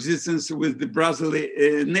coexistence with the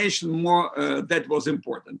Brazilian nation, more that was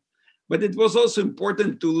important. But it was also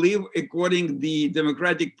important to live according to the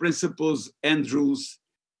democratic principles and rules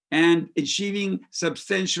and achieving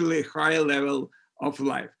substantially higher level of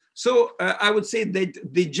life. So I would say that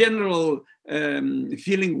the general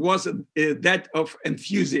feeling was that of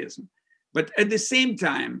enthusiasm. But at the same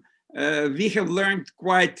time, we have learned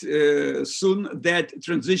quite soon that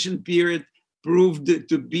transition period proved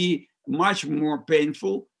to be much more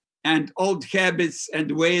painful, and old habits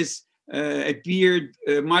and ways appeared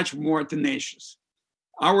much more tenacious.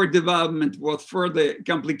 Our development was further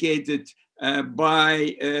complicated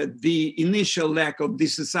by the initial lack of the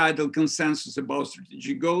societal consensus about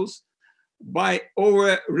strategic goals, by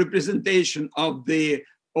over-representation of the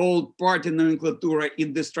old party nomenclatura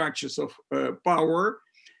in the structures of power,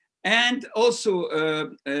 and also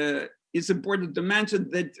it's important to mention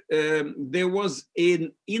that there was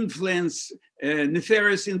an influence,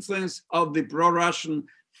 nefarious influence of the pro-Russian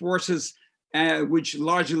forces, which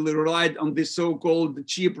largely relied on the so-called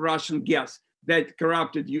cheap Russian gas that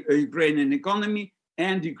corrupted Ukrainian economy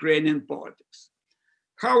and Ukrainian politics.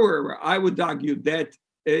 However, I would argue that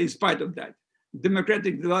in spite of that,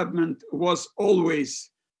 democratic development was always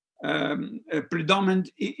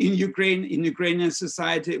predominant in Ukraine, in Ukrainian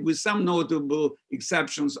society, with some notable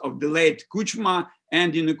exceptions of the late Kuchma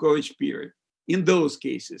and Yanukovych period. In those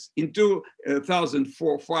cases, in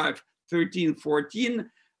 2004, 5, 13, 14,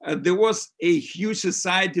 there was a huge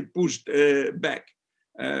society pushed back.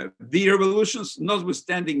 The revolutions,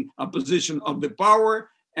 notwithstanding opposition of the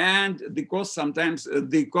power and the cost, sometimes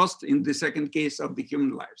the cost in the second case of the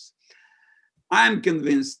human lives. I'm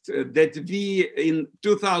convinced that we in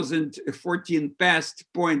 2014 passed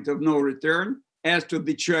point of no return as to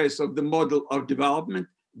the choice of the model of development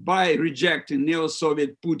by rejecting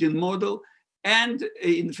neo-Soviet Putin model and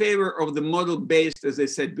in favor of the model based, as I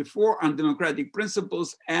said before, on democratic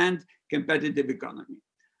principles and competitive economy.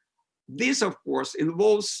 This, of course,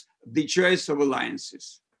 involves the choice of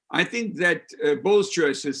alliances. I think that both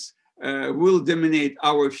choices will dominate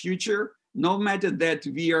our future, no matter that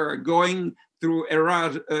we are going through a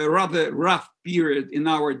rather rough period in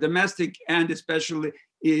our domestic and especially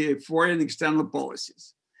foreign external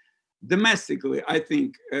policies. Domestically, I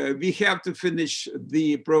think we have to finish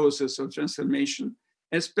the process of transformation,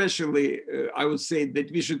 especially I would say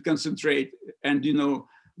that we should concentrate, and you know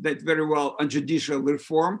that very well, on judicial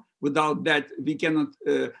reform. Without that, we cannot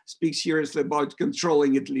speak seriously about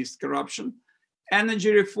controlling at least corruption.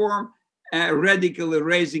 Energy reform, radically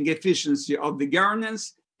raising efficiency of the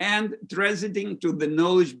governance, and transiting to the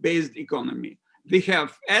knowledge-based economy. We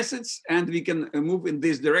have assets and we can move in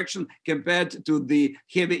this direction compared to the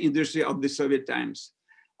heavy industry of the Soviet times.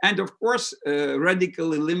 And of course,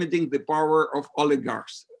 radically limiting the power of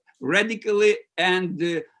oligarchs. Radically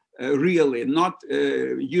and really, not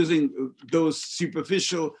using those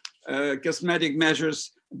superficial cosmetic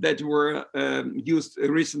measures that were used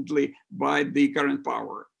recently by the current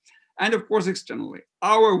power. And of course, externally,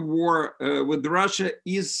 our war with Russia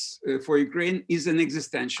is, for Ukraine, is an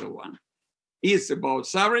existential one. It's about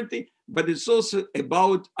sovereignty, but it's also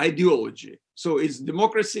about ideology. So it's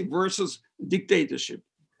democracy versus dictatorship.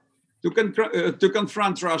 To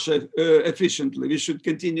confront Russia efficiently, we should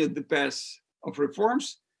continue the path of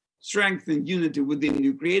reforms, strengthen unity within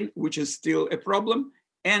Ukraine, which is still a problem,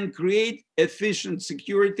 and create efficient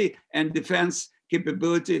security and defense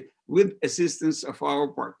capability with assistance of our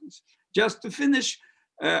partners. Just to finish,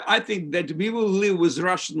 I think that we will live with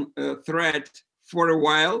Russian threat for a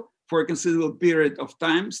while, for a considerable period of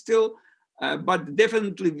time still, but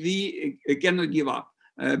definitely we cannot give up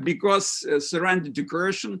because surrender to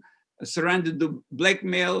coercion, surrender to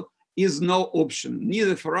blackmail is no option,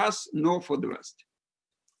 neither for us nor for the West.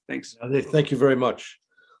 Thanks. Thank you very much.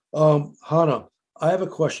 Hannah, I have a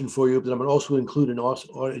question for you, but I'm going to also include an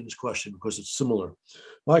audience question because it's similar.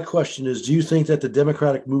 My question is, do you think that the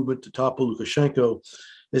democratic movement to topple Lukashenko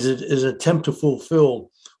is an attempt to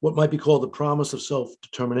fulfill what might be called the promise of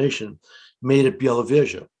self-determination made at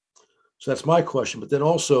Belavezha? So that's my question. But then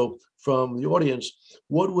also from the audience,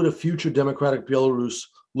 what would a future democratic Belarus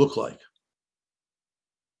look like?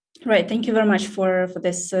 Right. Thank you very much for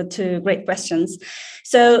this two great questions.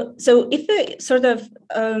 So if we sort of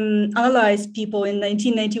analyze people in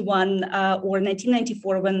 1991 or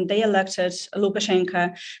 1994 when they elected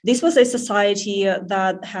Lukashenka, this was a society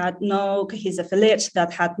that had no cohesive elite,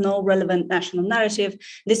 that had no relevant national narrative.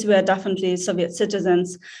 These were definitely Soviet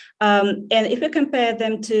citizens. And if we compare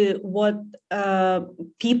them to what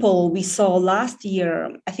people we saw last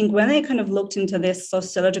year, I think when I kind of looked into this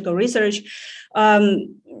sociological research,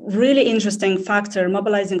 really interesting factor,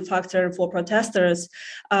 mobilizing factor for protesters,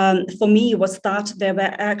 for me was that they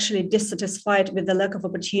were actually dissatisfied with the lack of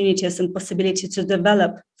opportunities and possibility to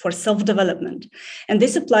develop for self-development. And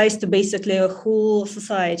this applies to basically a whole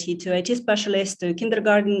society, to IT specialists, to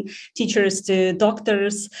kindergarten teachers, to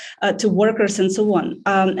doctors, to workers, and so on.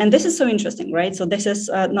 And this is so interesting, right? So this is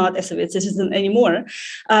not a Soviet citizen anymore.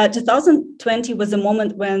 2020 was a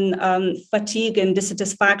moment when fatigue and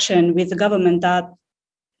dissatisfaction with the government that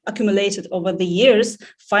accumulated over the years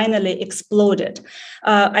finally exploded.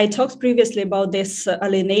 I talked previously about this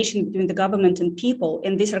alienation between the government and people,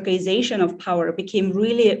 and this archaization of power became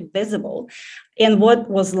really visible. And what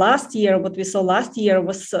we saw last year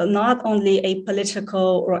was not only a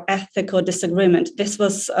political or ethical disagreement. This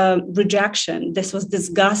was rejection. This was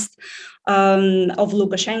disgust of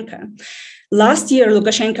Lukashenka. Last year,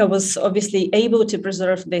 Lukashenka was obviously able to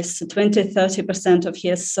preserve this 20-30% of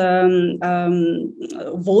his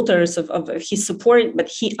voters, of his support, but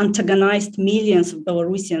he antagonized millions of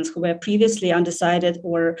Belarusians who were previously undecided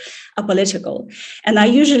or apolitical. And I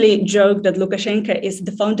usually joke that Lukashenka is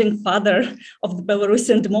the founding father of the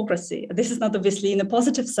Belarusian democracy. This is not obviously in a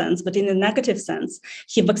positive sense, but in a negative sense.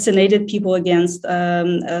 He vaccinated people against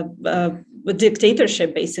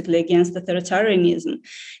dictatorship, basically, against authoritarianism.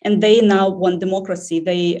 And they now want democracy.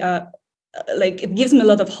 It gives me a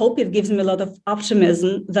lot of hope. It gives me a lot of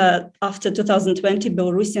optimism that after 2020,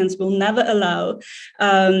 Belarusians will never allow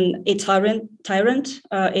a tyrant,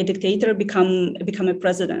 a dictator become a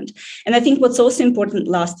president. And I think what's also important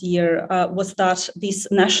last year was that this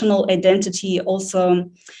national identity also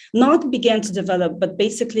not began to develop, but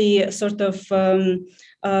basically sort of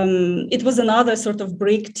it was another sort of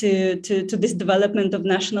break to this development of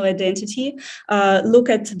national identity. Look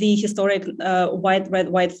at the historic white, red,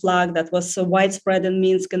 white flag that was so widespread in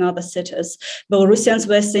Minsk and other cities. Belarusians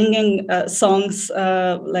were singing songs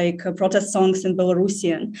like protest songs in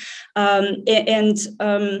Belarusian.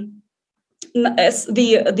 As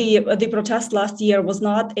the protest last year was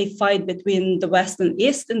not a fight between the West and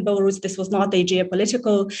East in Belarus. This was not a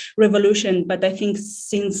geopolitical revolution, but I think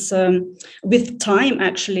since with time,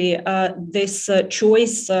 actually, this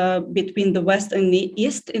choice between the West and the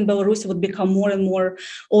East in Belarus would become more and more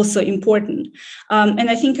also important. And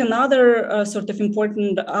I think another sort of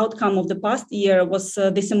important outcome of the past year was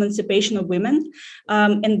this emancipation of women,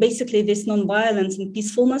 and basically this nonviolence and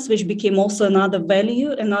peacefulness, which became also another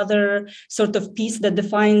value, another sort of piece that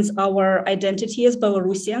defines our identity as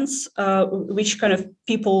Belarusians, which kind of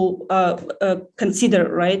people consider,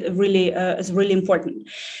 right, really as really important.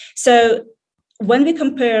 So when we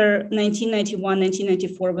compare 1991,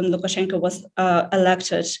 1994, when Lukashenko was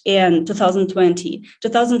elected, and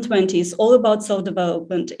 2020 is all about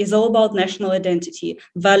self-development, is all about national identity,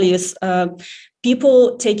 values,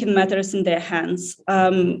 people taking matters in their hands.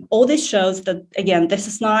 All this shows that, again, this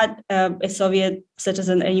is not a Soviet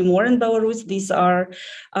citizen anymore in Belarus. These are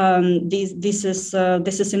this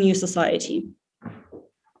is a new society.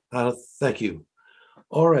 Thank you.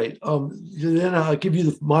 All right. Then I'll give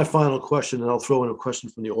you my final question, and I'll throw in a question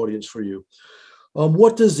from the audience for you.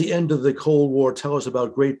 What does the end of the Cold War tell us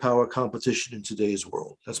about great power competition in today's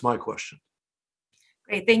world? That's my question.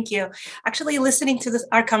 Great, thank you. Actually, listening to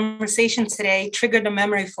our conversation today triggered a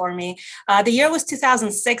memory for me. The year was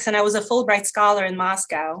 2006, and I was a Fulbright scholar in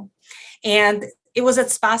Moscow. And it was at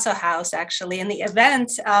Spaso House, actually. And the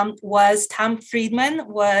event was Tom Friedman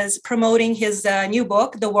was promoting his new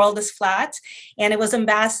book, The World is Flat. And it was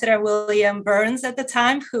Ambassador William Burns at the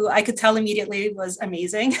time, who I could tell immediately was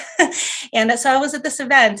amazing. And so I was at this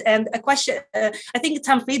event, and a question, I think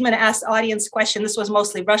Tom Friedman asked audience question, this was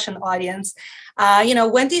mostly Russian audience,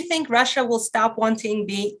 when do you think Russia will stop wanting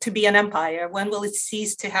to be an empire? When will it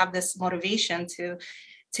cease to have this motivation to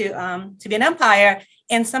be an empire?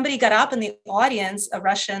 And somebody got up in the audience, a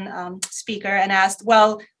Russian speaker, and asked,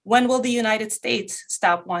 well, when will the United States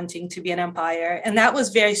stop wanting to be an empire? And that was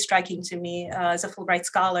very striking to me as a Fulbright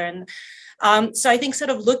scholar. And so I think sort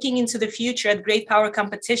of looking into the future at great power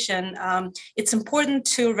competition, it's important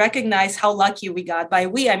to recognize how lucky we got. By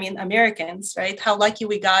we, I mean Americans, right? How lucky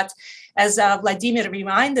we got. As Vladimir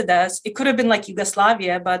reminded us, it could have been like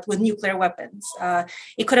Yugoslavia, but with nuclear weapons.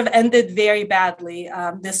 It could have ended very badly,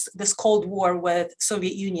 this Cold War with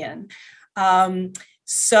Soviet Union.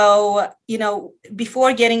 So,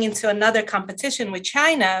 before getting into another competition with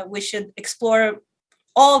China, we should explore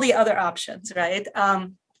all the other options, right?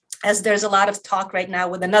 As there's a lot of talk right now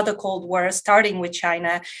with another Cold War starting with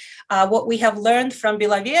China. What we have learned from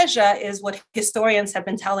Belavezha is what historians have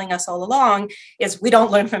been telling us all along, is we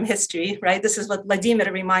don't learn from history, right? This is what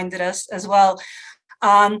Vladimir reminded us as well.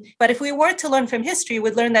 But if we were to learn from history,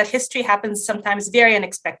 we'd learn that history happens sometimes very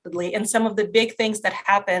unexpectedly. And some of the big things that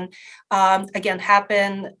happen,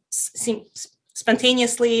 happen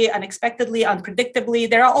spontaneously, unexpectedly, unpredictably.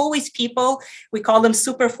 There are always people, we call them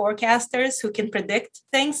super forecasters, who can predict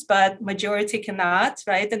things, but majority cannot,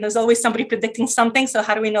 right? And there's always somebody predicting something. So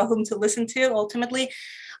how do we know whom to listen to ultimately?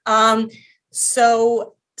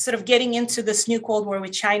 So sort of getting into this new Cold War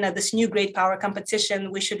with China, this new great power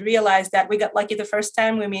competition, we should realize that we got lucky the first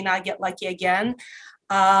time, we may not get lucky again.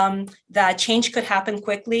 That change could happen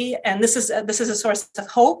quickly, and this is a source of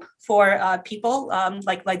hope for people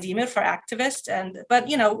like Vladimir, for activists. But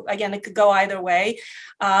again, it could go either way.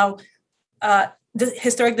 The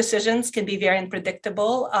historic decisions can be very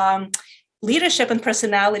unpredictable. Leadership and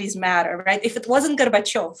personalities matter, right? If it wasn't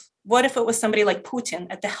Gorbachev, what if it was somebody like Putin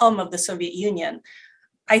at the helm of the Soviet Union?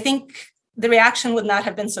 I think the reaction would not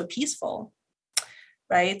have been so peaceful,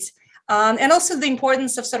 right? And also the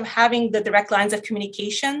importance of sort of having the direct lines of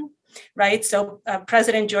communication, right? So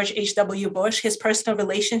President George H.W. Bush, his personal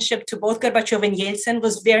relationship to both Gorbachev and Yeltsin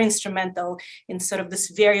was very instrumental in sort of this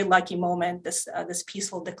very lucky moment, this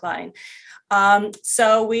peaceful decline.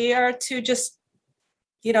 So we are to just,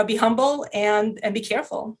 be humble and be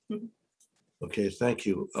careful. Okay, thank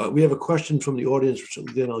you. We have a question from the audience, which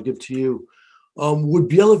then I'll give to you. Would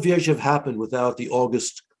Belavezha have happened without the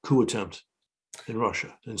August coup attempt in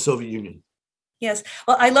Russia and Soviet Union? Yes.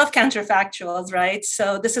 Well, I love counterfactuals, right?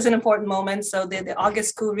 So this is an important moment. So the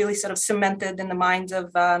August coup really sort of cemented in the minds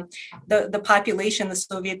of the population, the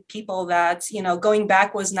Soviet people, that, going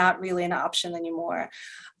back was not really an option anymore.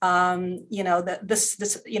 Yeltsin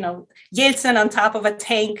on top of a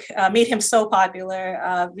tank made him so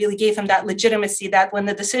popular, really gave him that legitimacy that when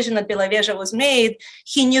the decision at Belavezha was made,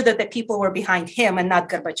 he knew that the people were behind him and not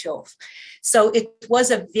Gorbachev. So it was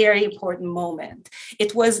a very important moment.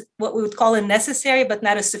 It was what we would call a necessary, but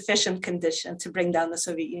not a sufficient condition to bring down the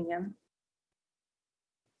Soviet Union.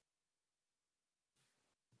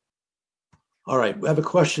 All right, I have a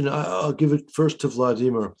question. I'll give it first to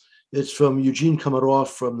Vladimir. It's from Eugene Komarov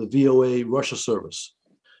from the VOA Russia service.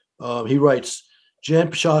 He writes, Jan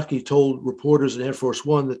Psaki told reporters in Air Force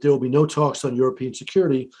One that there will be no talks on European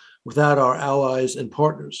security without our allies and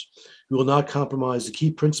partners. We will not compromise the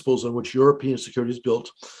key principles on which European security is built,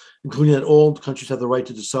 including that all countries have the right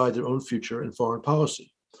to decide their own future and foreign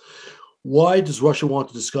policy. Why does Russia want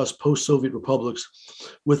to discuss post-Soviet republics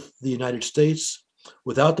with the United States,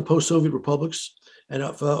 without the post-Soviet republics, and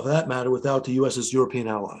for that matter, without the US's European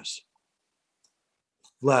allies?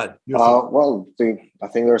 Vlad, your thought. I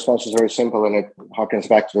think the response is very simple, and it harkens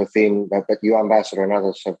back to the theme that you, Ambassador, and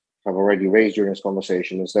others have already raised during this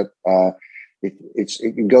conversation, is that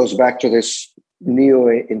it goes back to this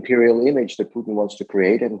neo-imperial image that Putin wants to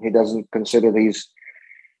create, and he doesn't consider these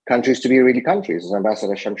countries to be really countries. As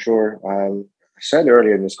Ambassador Shamshur said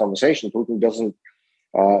earlier in this conversation, Putin doesn't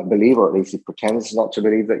believe, or at least he pretends not to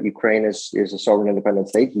believe, that Ukraine is a sovereign independent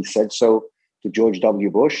state. He said so to George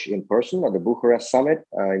W. Bush in person at the Bucharest summit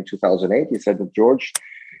in 2008. He said that, George,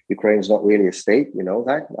 Ukraine is not really a state, you know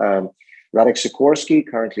that. Radek Sikorski,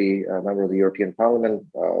 currently a member of the European Parliament,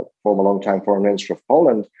 former longtime foreign minister of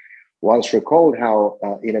Poland, once recalled how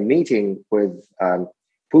in a meeting with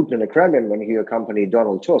Putin in the Kremlin, when he accompanied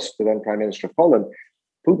Donald Tusk, the then Prime Minister of Poland,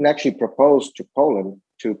 Putin actually proposed to Poland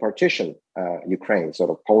to partition Ukraine. So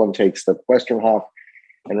that Poland takes the western half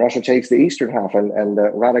and Russia takes the eastern half. And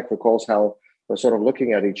Radek recalls how we're sort of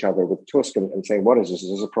looking at each other with Tusk and saying, what is this?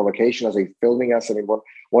 Is this a provocation? Is he filming us? I mean,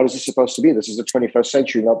 what is this supposed to be? This is the 21st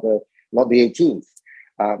century, not the 18th.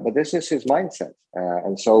 But this is his mindset.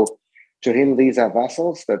 And so to him, these are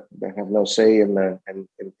vassals that have no say in their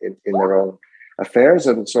own affairs.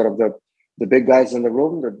 And sort of the big guys in the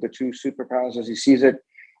room, the two superpowers as he sees it,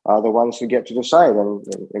 are the ones who get to decide. And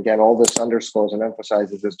again, all this underscores and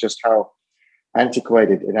emphasizes is just how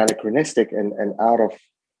antiquated and anachronistic and out of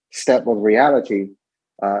step with reality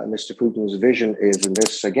Mr. Putin's vision is. And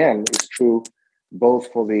this, again, is true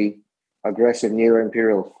both for the aggressive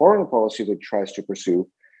neo-imperial foreign policy that he tries to pursue,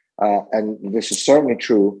 and this is certainly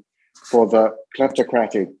true for the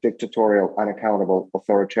kleptocratic, dictatorial, unaccountable,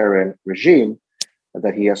 authoritarian regime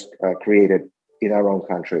that he has created in our own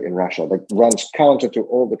country, in Russia, that runs counter to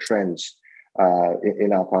all the trends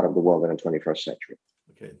in our part of the world in the 21st century.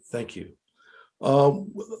 Okay, thank you.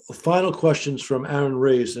 Final questions from Aaron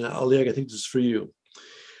Reyes, and Oleg, I think this is for you.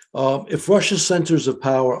 If Russia's centers of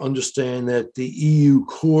power understand that the EU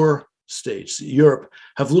core states, Europe,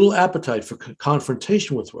 have little appetite for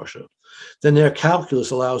confrontation with Russia, then their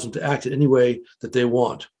calculus allows them to act in any way that they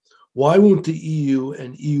want. Why won't the EU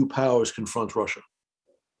and EU powers confront Russia?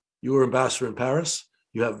 You are ambassador in Paris.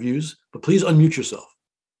 You have views, but please unmute yourself.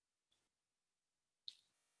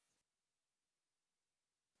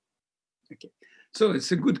 Okay, so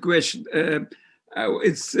it's a good question.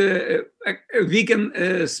 We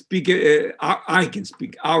can speak. I can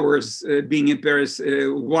speak hours being in Paris.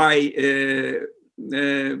 Why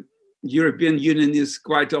European Union is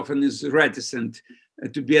quite often is reticent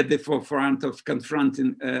to be at the forefront of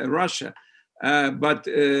confronting Russia, but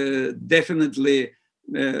definitely.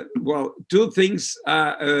 Well, two things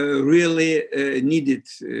are really needed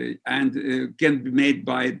and can be made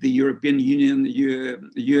by the European Union,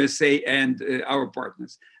 USA, and our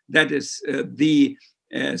partners. That is the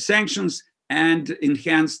sanctions and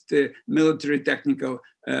enhanced military technical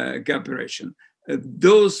cooperation.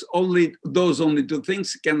 Those only two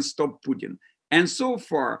things can stop Putin. And so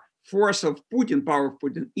far, force of Putin, power of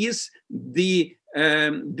Putin, is the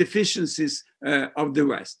deficiencies of the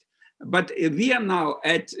West. But we are now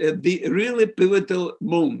at the really pivotal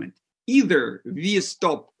moment. Either we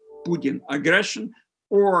stop Putin aggression,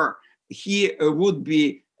 or he would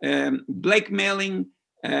be blackmailing,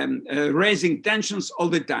 raising tensions all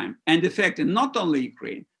the time, and affecting not only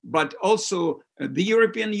Ukraine, but also the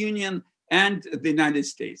European Union and the United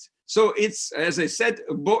States. So it's, as I said,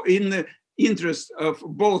 in the interest of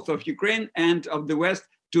both of Ukraine and of the West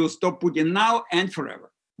to stop Putin now and forever.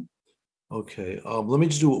 Okay, let me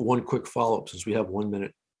just do one quick follow-up since we have 1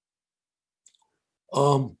 minute.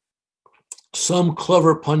 Some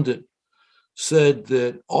clever pundit said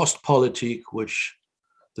that Ostpolitik, which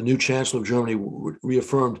the new chancellor of Germany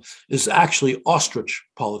reaffirmed, is actually ostrich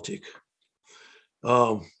politik.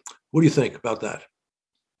 What do you think about that?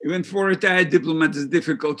 Even for retired diplomats, it's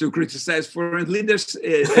difficult to criticize foreign leaders,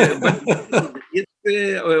 but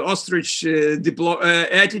it's ostrich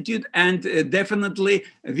attitude, and definitely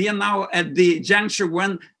we are now at the juncture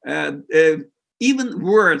when even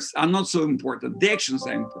words are not so important, the actions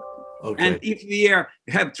are important. Okay. And if we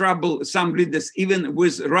have trouble, some leaders, even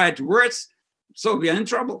with right words, so we are in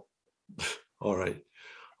trouble. All right.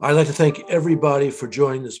 I'd like to thank everybody for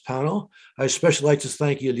joining this panel. I especially like to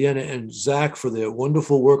thank Yelena and Zach for their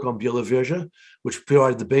wonderful work on Belavezha, which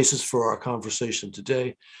provided the basis for our conversation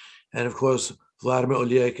today. And of course, Vladimir,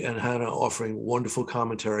 Oleg, and Hannah offering wonderful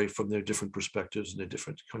commentary from their different perspectives in their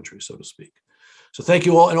different countries, so to speak. So thank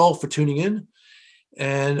you all and all for tuning in.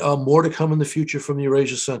 And more to come in the future from the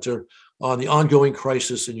Eurasia Center on the ongoing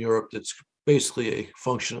crisis in Europe that's basically a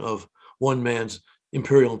function of one man's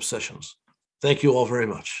imperial obsessions. Thank you all very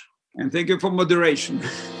much. And thank you for moderation.